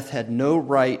 Therefore, death had no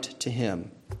right to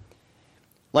him.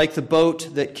 Like the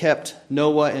boat that kept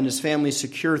Noah and his family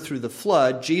secure through the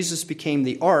flood, Jesus became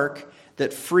the ark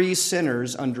that frees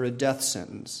sinners under a death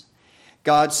sentence.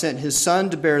 God sent his Son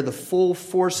to bear the full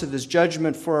force of his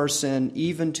judgment for our sin,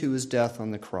 even to his death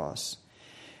on the cross.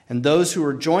 And those who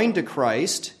are joined to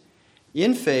Christ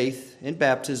in faith in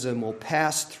baptism will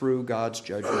pass through God's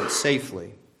judgment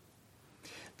safely.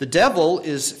 The devil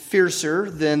is fiercer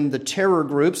than the terror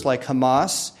groups like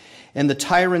Hamas and the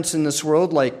tyrants in this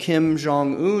world like Kim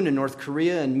Jong-un in North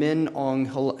Korea and Min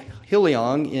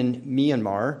Aung-Hlaing in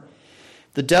Myanmar.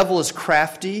 The devil is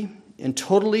crafty and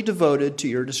totally devoted to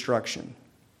your destruction.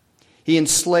 He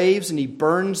enslaves and he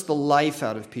burns the life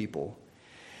out of people.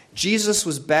 Jesus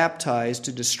was baptized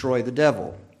to destroy the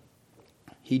devil.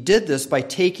 He did this by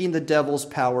taking the devil's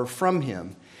power from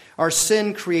him. Our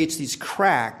sin creates these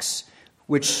cracks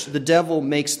which the devil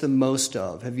makes the most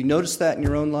of. Have you noticed that in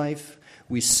your own life?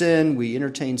 We sin, we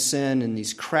entertain sin, and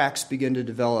these cracks begin to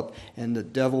develop, and the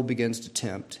devil begins to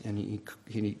tempt, and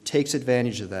he takes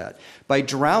advantage of that. By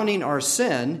drowning our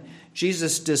sin,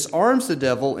 Jesus disarms the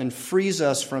devil and frees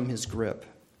us from his grip.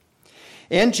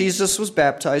 And Jesus was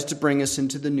baptized to bring us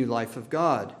into the new life of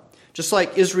God. Just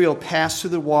like Israel passed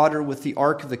through the water with the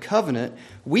Ark of the Covenant,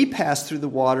 we pass through the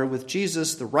water with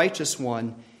Jesus, the righteous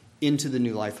one, into the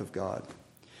new life of God.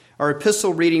 Our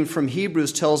epistle reading from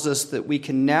Hebrews tells us that we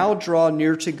can now draw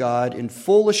near to God in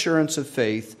full assurance of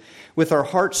faith, with our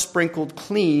hearts sprinkled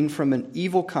clean from an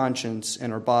evil conscience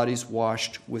and our bodies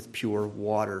washed with pure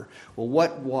water. Well,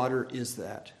 what water is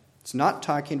that? It's not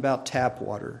talking about tap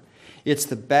water. It's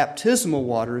the baptismal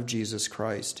water of Jesus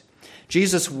Christ.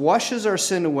 Jesus washes our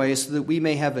sin away so that we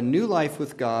may have a new life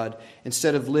with God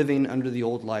instead of living under the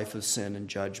old life of sin and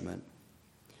judgment.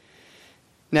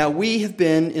 Now, we have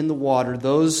been in the water,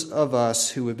 those of us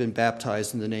who have been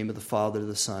baptized in the name of the Father,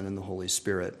 the Son, and the Holy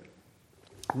Spirit.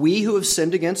 We who have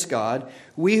sinned against God,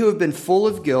 we who have been full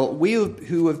of guilt, we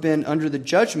who have been under the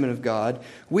judgment of God,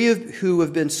 who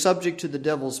have been subject to the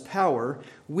devil's power,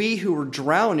 we who are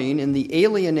drowning in the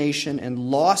alienation and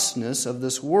lostness of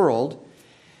this world.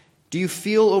 Do you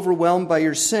feel overwhelmed by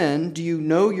your sin? Do you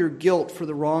know your guilt for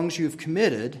the wrongs you have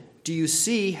committed? Do you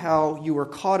see how you are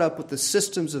caught up with the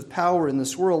systems of power in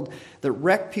this world that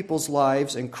wreck people's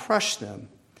lives and crush them?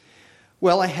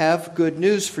 Well, I have good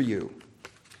news for you.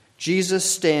 Jesus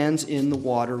stands in the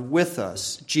water with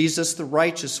us. Jesus, the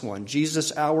righteous one.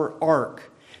 Jesus, our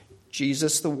ark.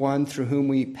 Jesus, the one through whom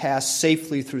we pass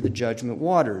safely through the judgment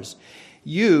waters.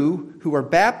 You who are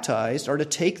baptized are to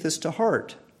take this to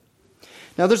heart.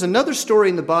 Now, there's another story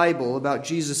in the Bible about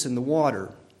Jesus in the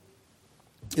water.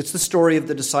 It's the story of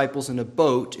the disciples in a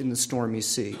boat in the stormy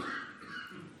sea.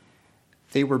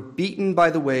 They were beaten by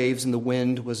the waves and the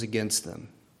wind was against them.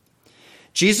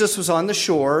 Jesus was on the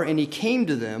shore and he came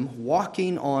to them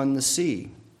walking on the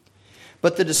sea.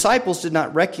 But the disciples did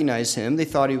not recognize him. They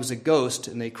thought he was a ghost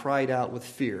and they cried out with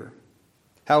fear.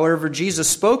 However, Jesus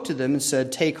spoke to them and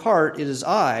said, "Take heart, it is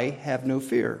I, have no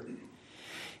fear."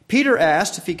 Peter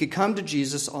asked if he could come to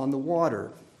Jesus on the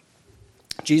water.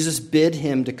 Jesus bid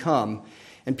him to come.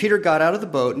 And Peter got out of the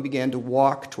boat and began to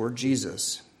walk toward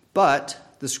Jesus. But,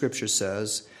 the scripture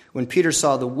says, when Peter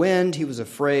saw the wind, he was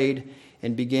afraid,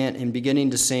 and beginning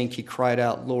to sink, he cried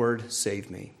out, "Lord, save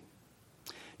me."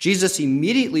 Jesus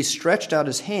immediately stretched out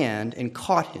his hand and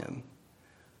caught him.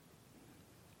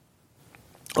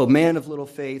 "O man of little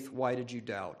faith, why did you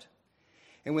doubt?"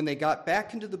 And when they got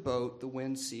back into the boat, the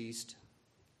wind ceased,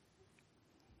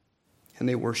 and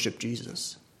they worshiped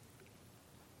Jesus.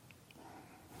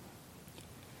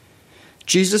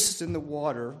 Jesus is in the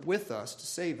water with us to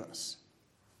save us.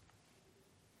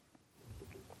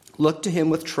 Look to him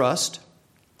with trust.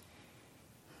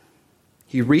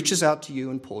 He reaches out to you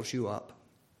and pulls you up.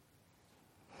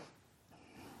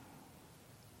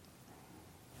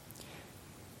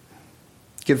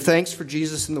 Give thanks for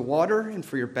Jesus in the water and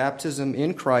for your baptism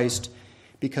in Christ,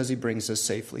 because he brings us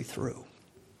safely through.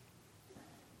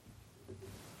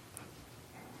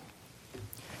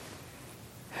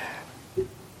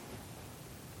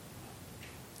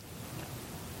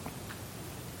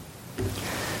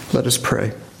 Let us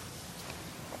pray.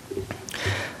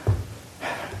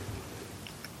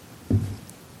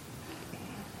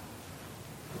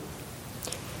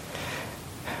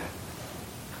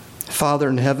 Father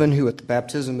in heaven, who at the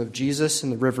baptism of Jesus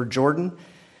in the river Jordan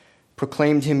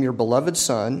proclaimed him your beloved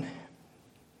Son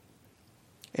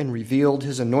and revealed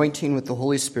his anointing with the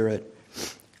Holy Spirit,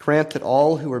 grant that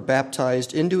all who are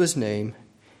baptized into his name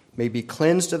may be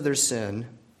cleansed of their sin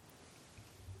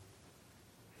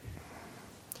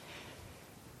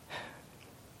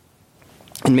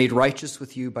and made righteous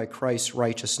with you by Christ's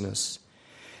righteousness,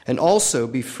 and also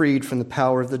be freed from the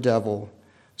power of the devil,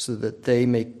 so that they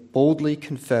may boldly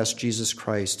confess Jesus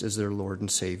Christ as their Lord and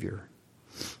Savior,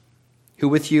 who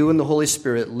with you and the Holy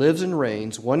Spirit lives and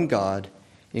reigns, one God,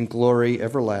 in glory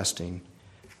everlasting.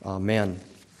 Amen.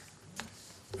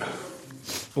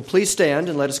 Well, please stand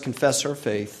and let us confess our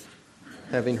faith,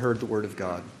 having heard the word of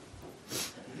God.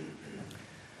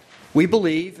 We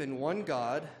believe in one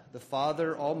God, the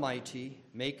Father Almighty,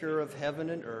 maker of heaven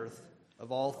and earth,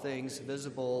 of all things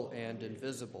visible and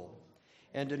invisible,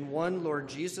 and in one Lord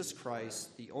Jesus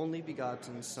Christ, the only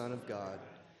begotten Son of God,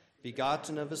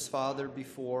 begotten of his Father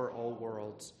before all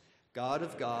worlds, God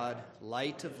of God,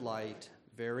 light of light,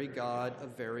 very God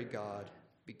of very God,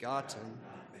 begotten,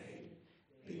 not made,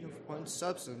 being of one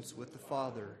substance with the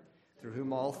Father, through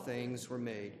whom all things were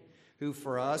made, who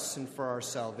for us and for our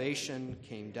salvation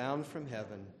came down from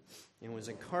heaven and was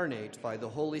incarnate by the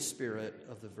Holy Spirit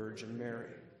of the Virgin Mary,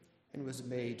 and was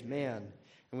made man,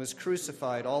 and was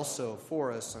crucified also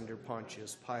for us under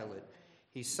Pontius Pilate.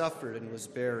 He suffered and was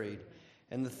buried,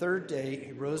 and the third day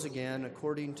he rose again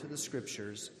according to the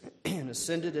Scriptures, and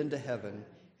ascended into heaven,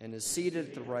 and is seated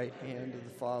at the right hand of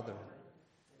the Father.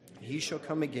 He shall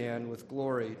come again with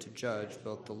glory to judge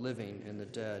both the living and the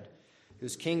dead,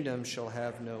 whose kingdom shall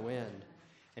have no end.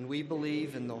 And we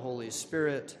believe in the Holy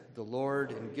Spirit, the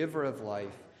Lord and giver of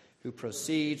life, who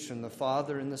proceeds from the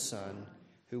Father and the Son,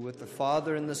 who with the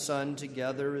Father and the Son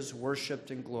together is worshipped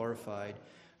and glorified,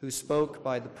 who spoke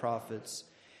by the prophets.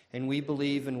 And we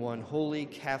believe in one holy,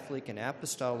 Catholic, and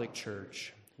apostolic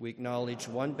church. We acknowledge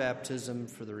one baptism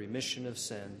for the remission of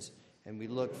sins, and we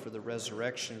look for the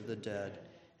resurrection of the dead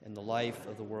and the life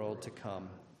of the world to come.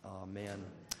 Amen.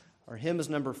 Our hymn is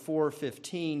number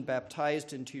 415,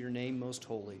 Baptized into Your Name Most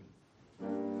Holy.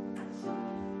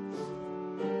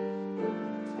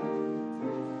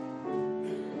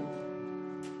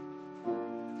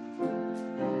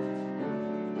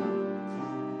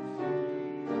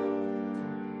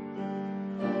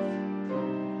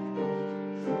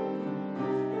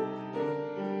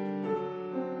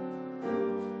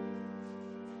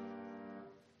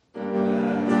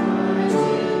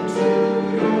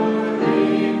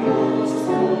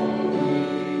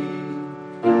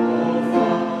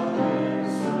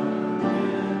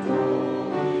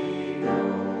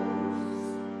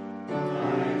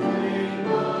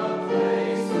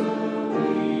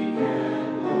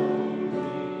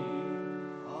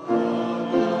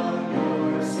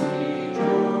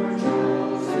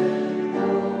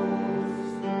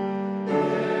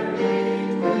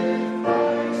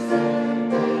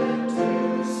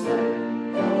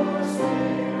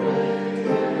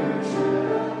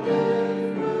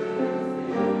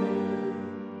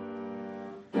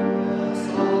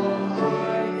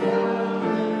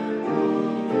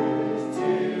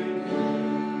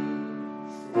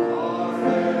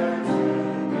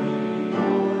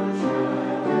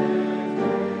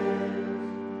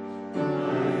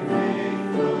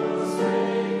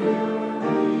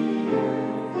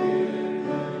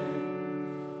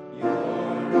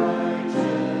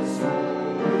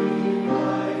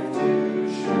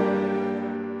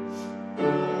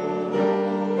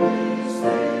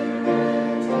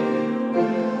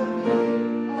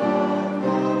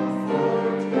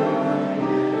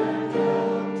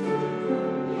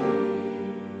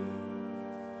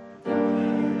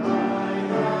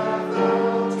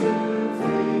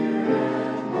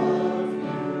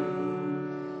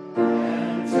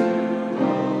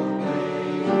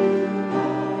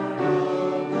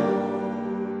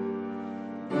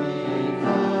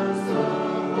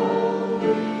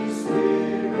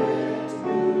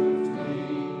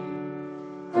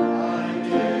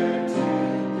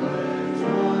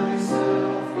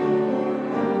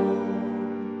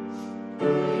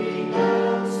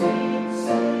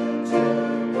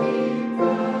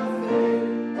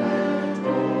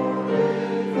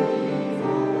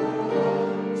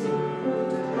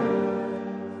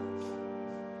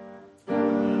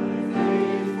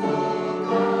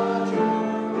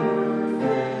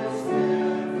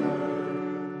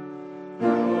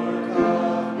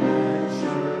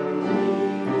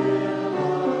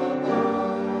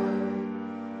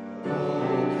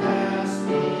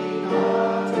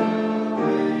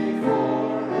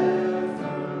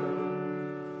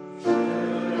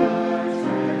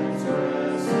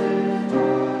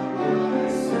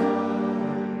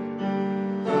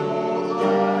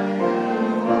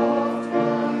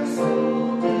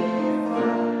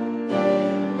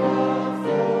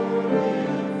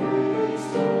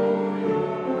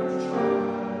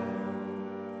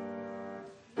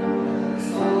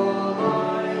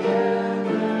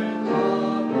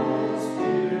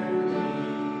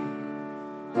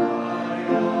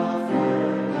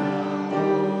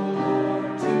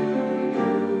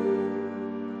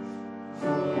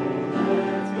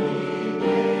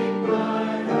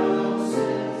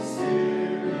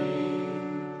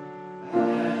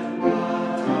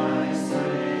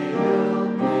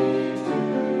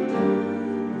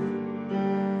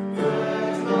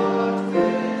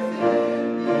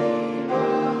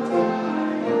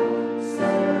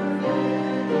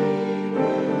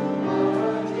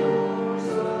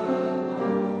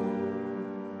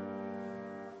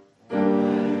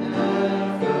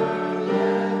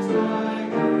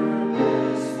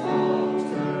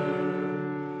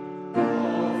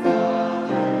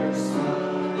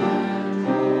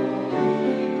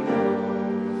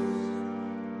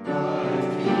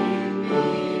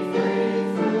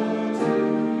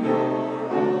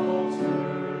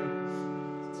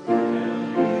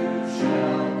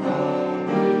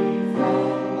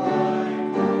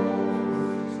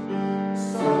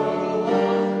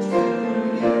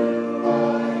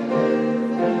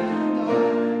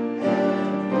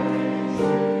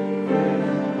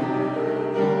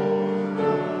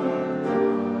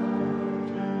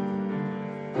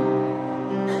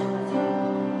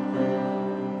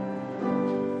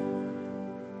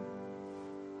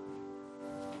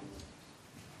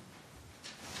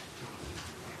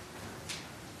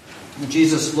 When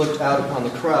Jesus looked out upon the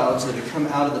crowds that had come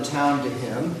out of the town to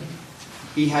him,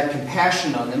 he had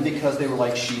compassion on them because they were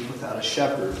like sheep without a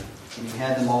shepherd. And he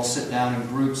had them all sit down in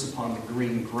groups upon the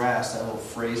green grass. That little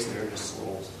phrase there, just a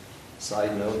little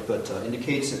side note, but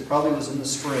indicates it probably was in the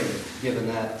spring, given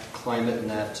that climate and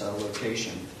that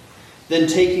location. Then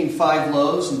taking 5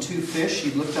 loaves and 2 fish, he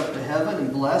looked up to heaven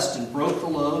and blessed and broke the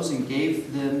loaves and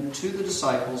gave them to the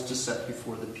disciples to set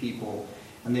before the people.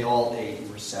 And they all ate and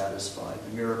were satisfied.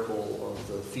 The miracle of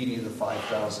the feeding of the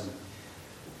 5,000.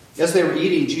 As they were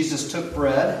eating, Jesus took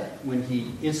bread when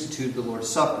he instituted the Lord's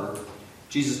Supper.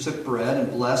 Jesus took bread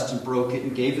and blessed and broke it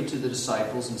and gave it to the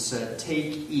disciples and said,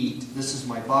 "Take, eat, this is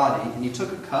my body." And he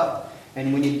took a cup,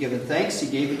 and when he had given thanks, he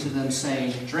gave it to them,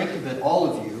 saying, "Drink of it, all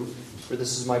of you, for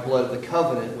this is my blood of the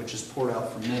covenant, which is poured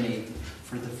out for many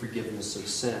for the forgiveness of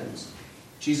sins."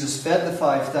 Jesus fed the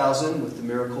 5,000 with the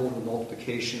miracle of the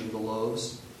multiplication of the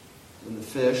loaves and the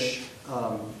fish,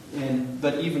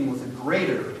 but even with a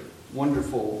greater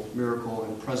wonderful miracle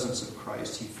and presence of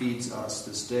Christ, he feeds us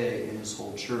this day in his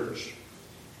whole church.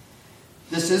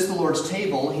 This is the Lord's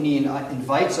table, and he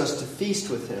invites us to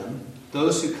feast with him.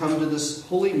 Those who come to this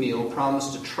holy meal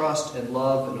promise to trust and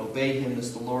love and obey him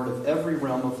as the Lord of every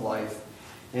realm of life,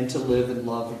 and to live in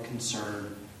love and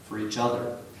concern for each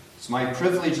other. It's my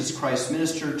privilege as Christ's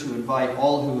minister to invite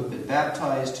all who have been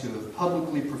baptized, who have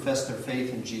publicly professed their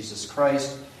faith in Jesus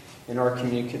Christ, and are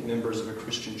communicant members of a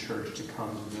Christian church to come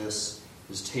to this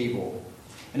table.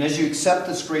 And as you accept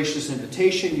this gracious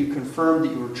invitation, you confirm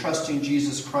that you are trusting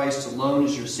Jesus Christ alone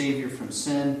as your Savior from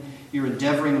sin. You're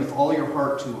endeavoring with all your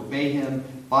heart to obey him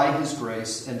by his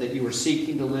grace, and that you are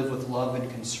seeking to live with love and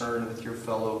concern with your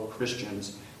fellow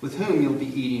Christians, with whom you'll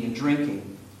be eating and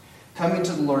drinking. Coming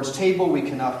to the Lord's table, we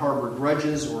cannot harbor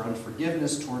grudges or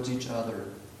unforgiveness towards each other.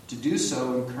 To do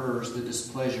so incurs the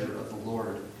displeasure of the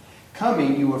Lord.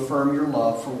 Coming, you affirm your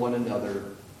love for one another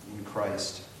in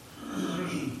Christ.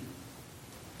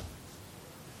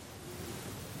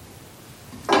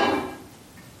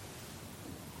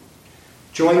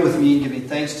 Join with me in giving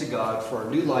thanks to God for our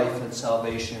new life and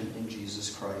salvation in Jesus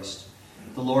Christ.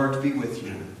 The Lord be with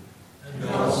you. And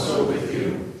also with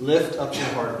you. Lift up your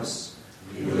hearts.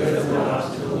 We lift them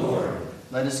up to the Lord.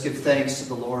 Let us give thanks to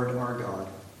the Lord our God.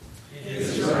 It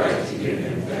is right to give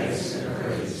him thanks and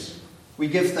praise. We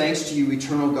give thanks to you,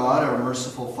 eternal God, our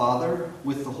merciful Father,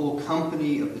 with the whole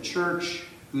company of the church,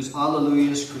 whose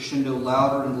alleluias crescendo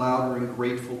louder and louder in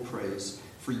grateful praise.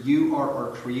 For you are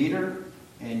our Creator,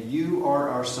 and you are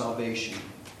our salvation.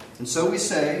 And so we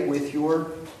say with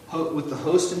the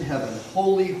host in heaven,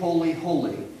 "Holy, holy,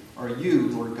 holy are you,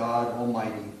 Lord God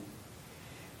Almighty."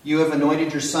 You have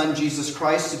anointed your Son, Jesus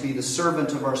Christ, to be the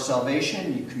servant of our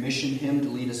salvation. You commissioned him to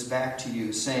lead us back to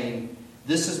you, saying,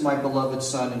 "This is my beloved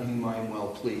Son, in whom I am well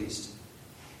pleased."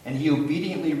 And he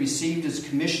obediently received his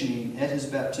commissioning at his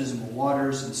baptismal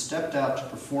waters and stepped out to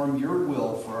perform your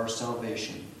will for our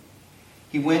salvation.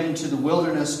 He went into the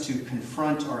wilderness to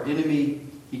confront our enemy.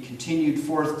 He continued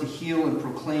forth to heal and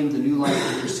proclaim the new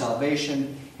life of your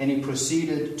salvation. And he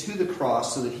proceeded to the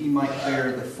cross so that he might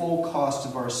bear the full cost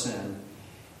of our sin,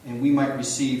 and we might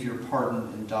receive your pardon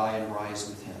and die and rise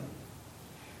with him.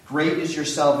 Great is your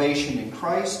salvation in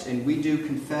Christ, and we do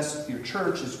confess with your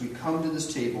church as we come to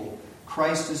this table,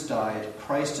 Christ has died,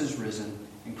 Christ has risen,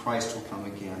 and Christ will come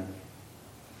again.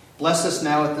 Bless us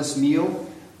now at this meal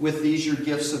with these your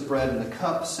gifts of bread and the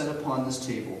cup set upon this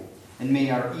table, and may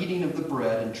our eating of the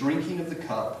bread and drinking of the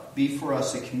cup be for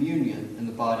us a communion in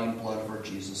the body and blood of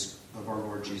our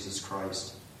Lord Jesus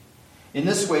Christ. In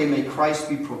this way may Christ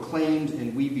be proclaimed,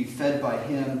 and we be fed by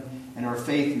him, and our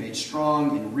faith made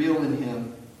strong and real in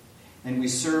him, and we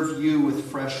serve you with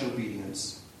fresh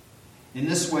obedience. In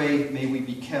this way may we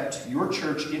be kept your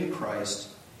church in Christ,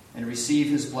 and receive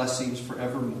his blessings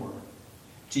forevermore.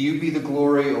 To you be the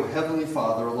glory, O Heavenly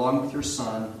Father, along with your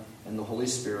Son and the Holy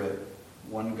Spirit,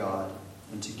 one God.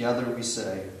 And together we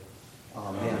say,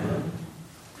 Amen.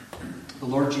 The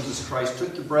Lord Jesus Christ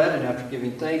took the bread, and after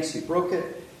giving thanks, he broke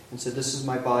it and said, "This is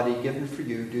my body given for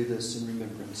you. Do this in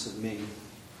remembrance of me."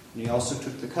 And he also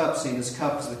took the cup, saying, "This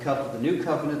cup is the cup of the new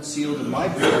covenant, sealed in my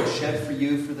blood, shed for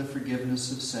you for the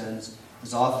forgiveness of sins.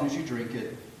 As often as you drink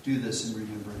it, do this in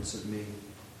remembrance of me."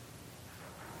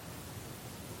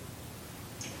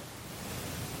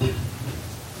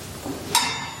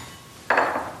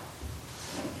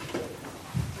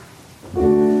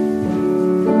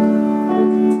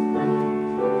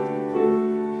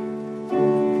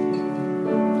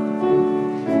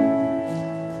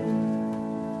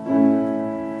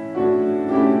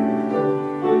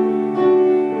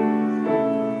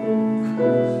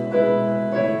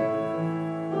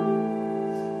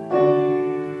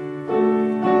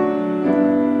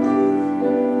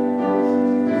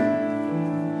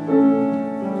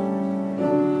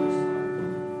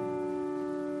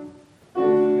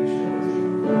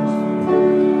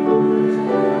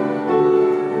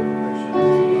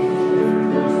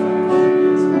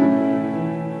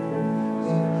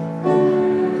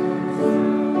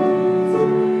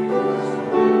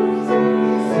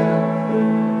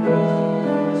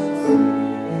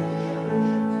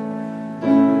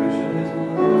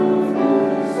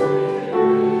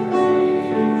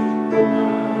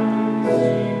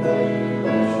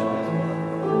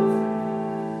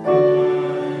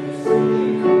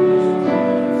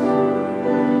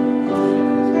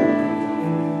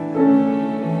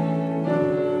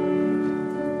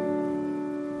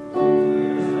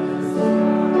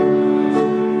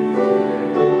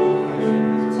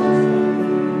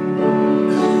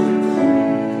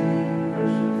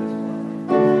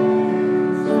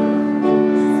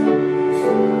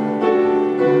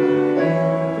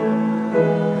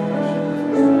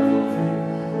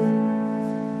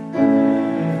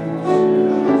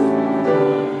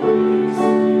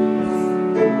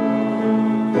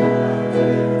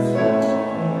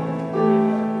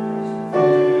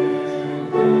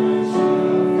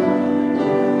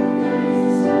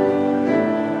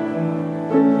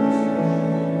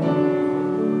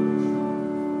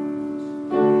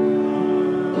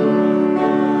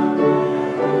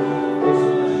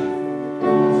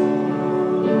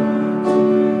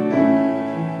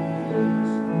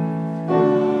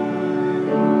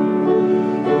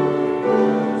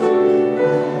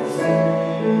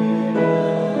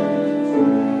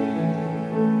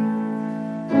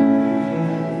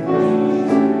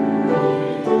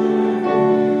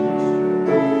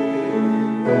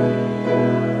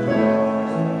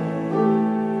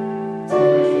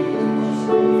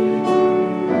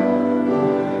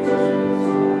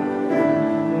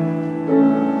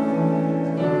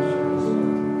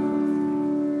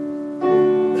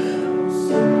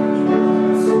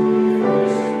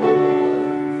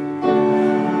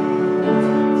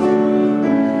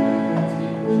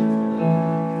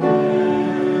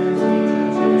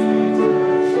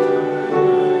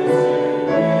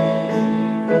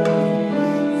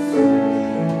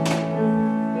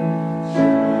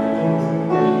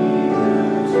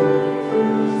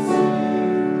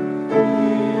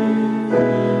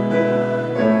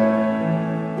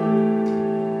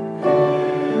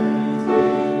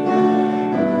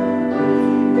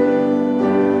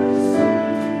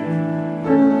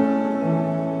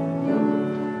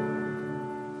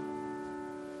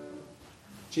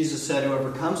 Jesus said,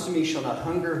 "Whoever comes to me shall not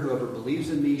hunger, whoever believes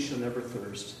in me shall never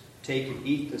thirst. Take and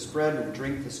eat this bread and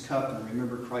drink this cup, and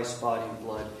remember Christ's body and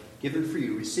blood given for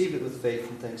you. Receive it with faith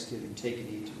and thanksgiving. Take and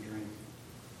eat and drink."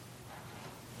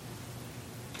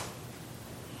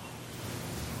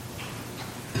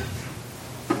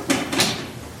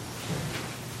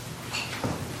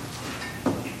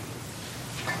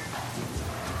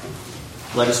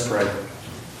 Let us pray.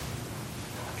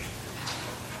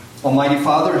 Almighty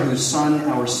Father, whose Son,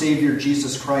 our Savior,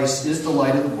 Jesus Christ, is the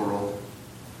light of the world,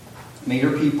 may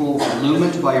your people,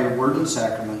 illumined by your word and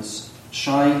sacraments,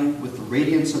 shine with the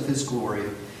radiance of his glory,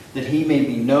 that he may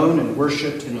be known and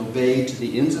worshipped and obeyed to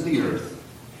the ends of the earth.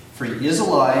 For he is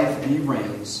alive and he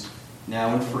reigns,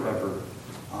 now and forever.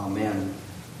 Amen.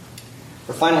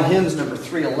 Our final hymn is number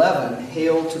 311,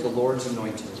 Hail to the Lord's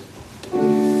Anointed.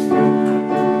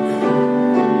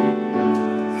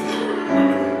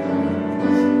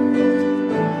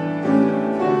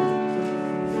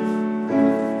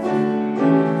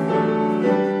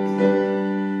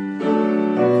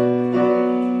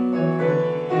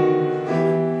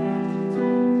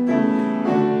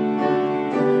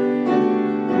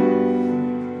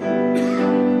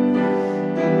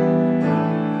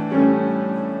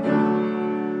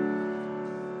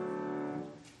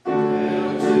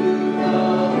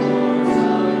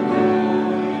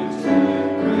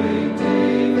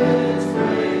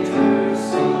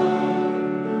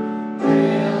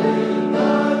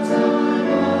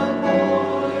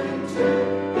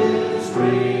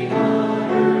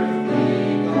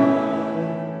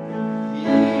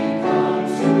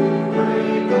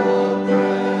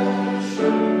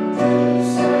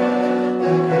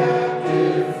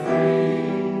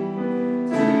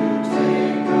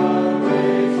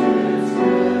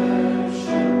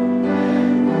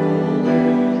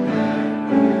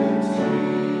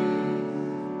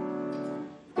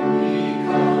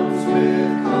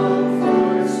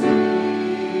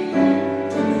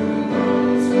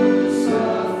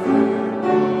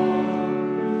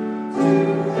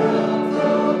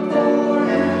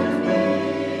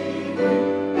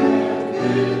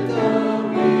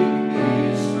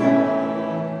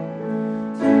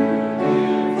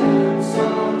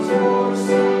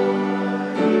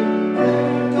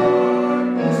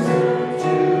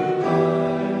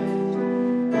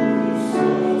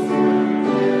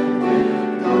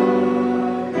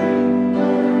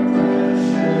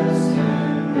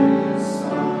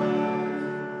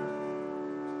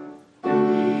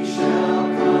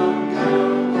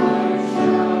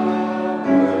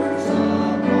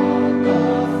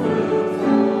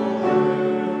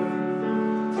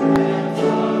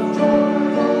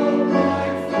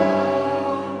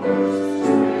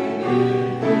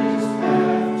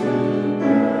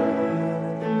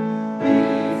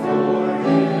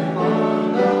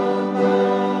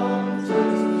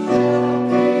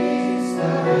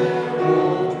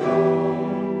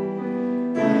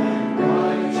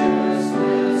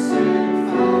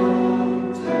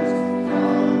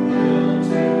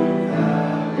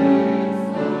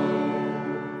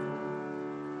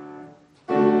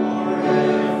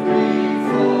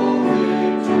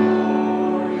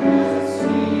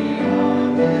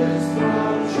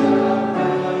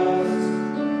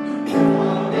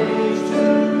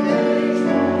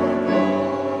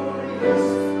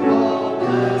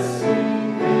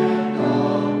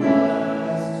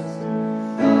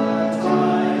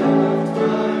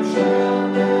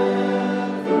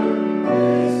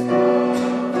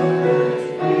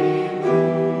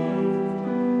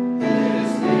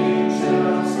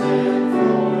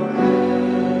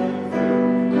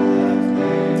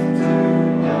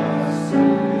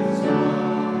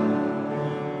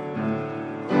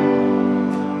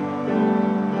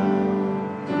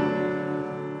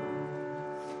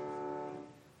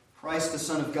 Christ, the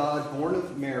Son of God, born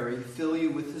of Mary, fill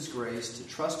you with his grace to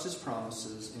trust his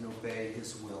promises and obey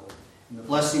his will. And the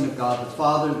blessing of God the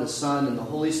Father, the Son, and the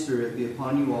Holy Spirit be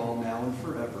upon you all now and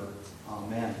forever.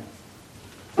 Amen.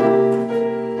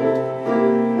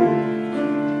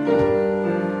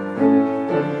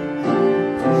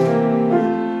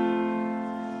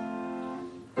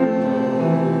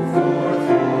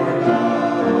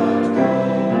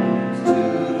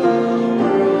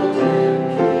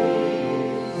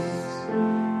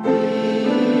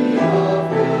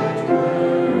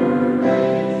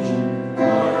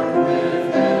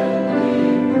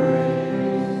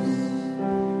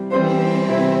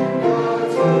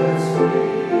 God's word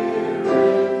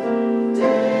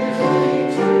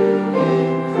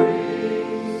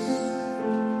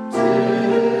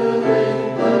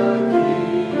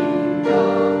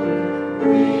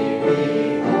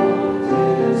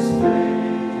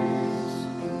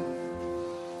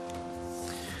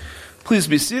Please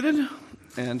be seated,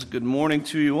 and good morning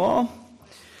to you all.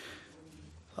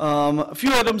 A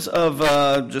few items of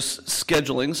just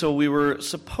scheduling. So we were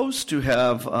supposed to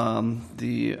have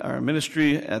our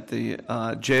ministry at the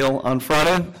jail on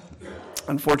Friday.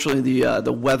 Unfortunately,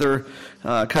 the weather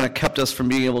kind of kept us from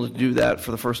being able to do that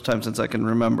for the first time since I can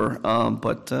remember.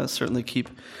 But certainly keep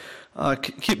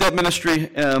that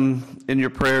ministry in your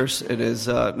prayers. It is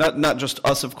not just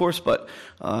us, of course, but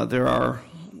there are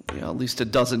at least a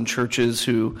dozen churches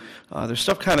who there's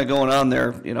stuff kind of going on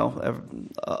there.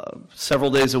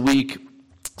 Several days a week,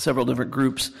 several different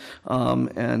groups,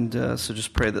 and so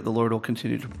just pray that the Lord will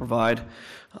continue to provide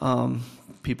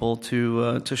people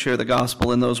to share the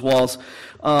gospel in those walls.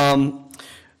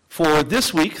 For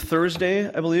this week, Thursday,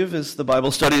 I believe, is the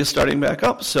Bible study is starting back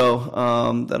up.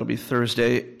 So that'll be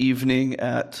Thursday evening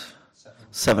at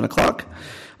 7 o'clock.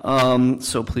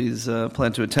 So please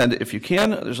plan to attend if you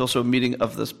can. There's also a meeting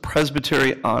of this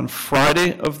presbytery on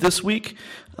Friday of this week.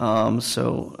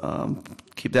 So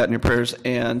keep that in your prayers.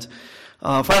 And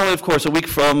finally, of course,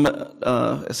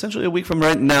 essentially a week from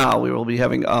right now, we will be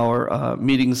having our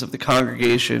meetings of the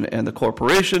congregation and the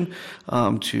corporation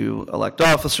to elect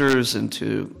officers and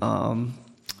to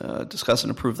discuss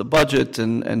and approve the budget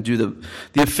and do the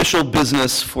official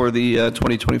business for the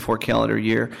 2024 calendar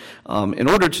year. In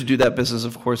order to do that business,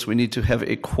 of course, we need to have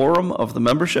a quorum of the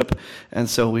membership, and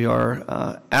so we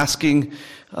are asking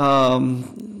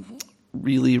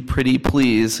really pretty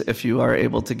please if you are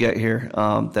able to get here.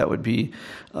 That would be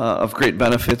of great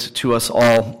benefit to us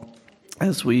all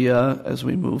as we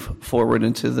move forward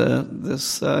into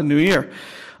this new year.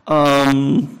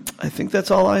 I think that's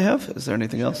all I have. Is there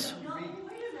anything else?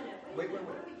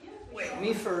 Wait,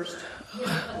 me first.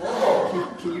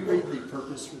 Can you read the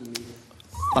purpose for the meeting?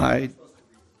 I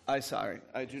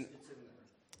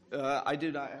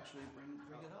did not actually bring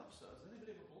it up. So does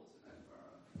anybody have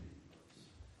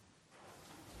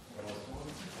a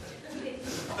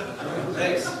bulletin?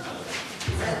 Thanks.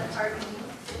 Is that parking?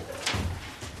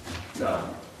 No.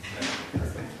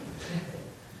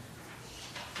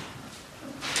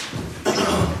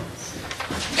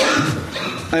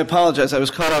 I apologize. I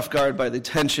was caught off guard by the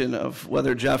tension of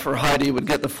whether Jeff or Heidi would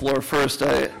get the floor first.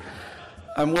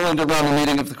 I'm willing to run a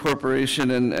meeting of the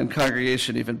corporation and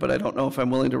congregation even, but I don't know if I'm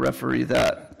willing to referee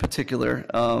that particular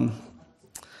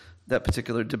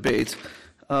debate.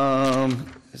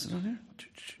 Is it on here?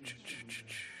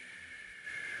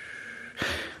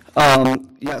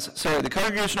 Yes, sorry, the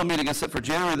congregational meeting is set for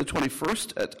January the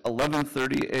 21st at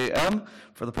 11:30 a.m.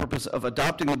 for the purpose of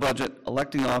adopting the budget,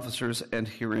 electing officers, and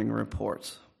hearing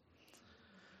reports.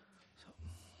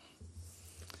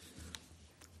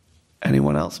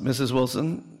 Anyone else? Mrs.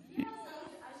 Wilson? I was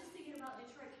just thinking about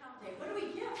Detroit County. What do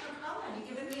we get for Colin? You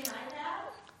giving me an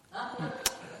iPad?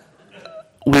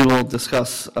 We will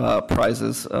discuss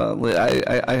prizes.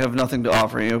 I have nothing to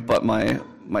offer you but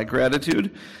my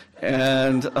gratitude.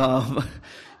 And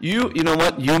you know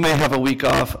what? You may have a week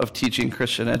off of teaching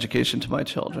Christian education to my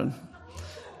children.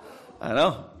 I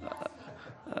know.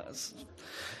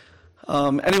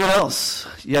 Anyone else?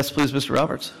 Yes, please, Mr.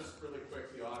 Roberts. Just really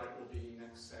quick, the audit will be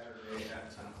next Saturday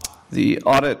at 10 o'clock. The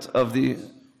audit of the,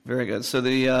 very good. So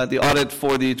the audit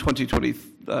for the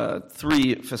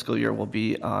 2023 fiscal year will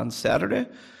be on Saturday.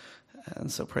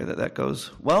 And so pray that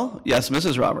goes well. Yes,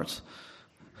 Mrs. Roberts.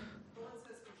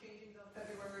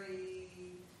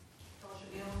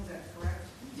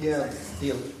 Yeah,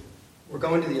 we're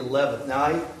going to the 11th. Now,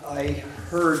 I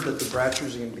heard that the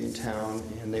Bratchers are going to be in town,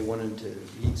 and they wanted to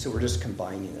eat, so we're just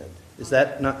combining it. Is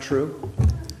that not true?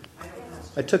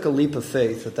 I took a leap of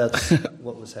faith that that's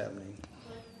what was happening.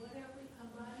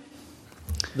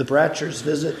 The Bratchers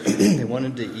visit, they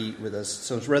wanted to eat with us,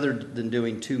 so it's rather than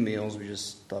doing two meals, we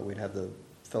just thought we'd have the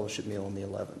fellowship meal on the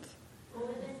 11th.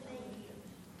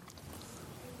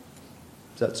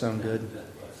 Does that sound good?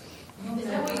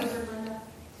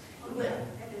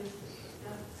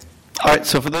 All right,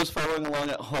 so for those following along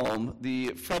at home, the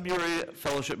February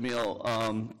fellowship meal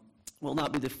will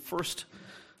not be the first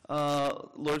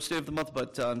Lord's Day of the month,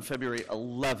 but on February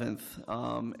 11th.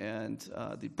 And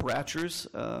the Bratchers,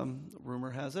 rumor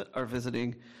has it, are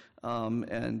visiting,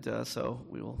 and so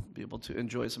we will be able to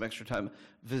enjoy some extra time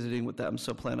visiting with them.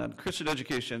 So plan on Christian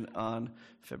education on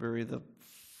February the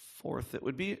 4th, it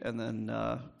would be, and then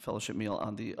fellowship meal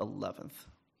on the 11th.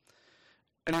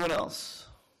 Anyone else?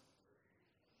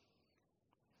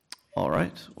 All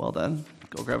right, well then,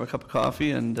 go grab a cup of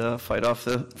coffee and fight off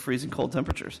the freezing cold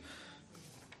temperatures.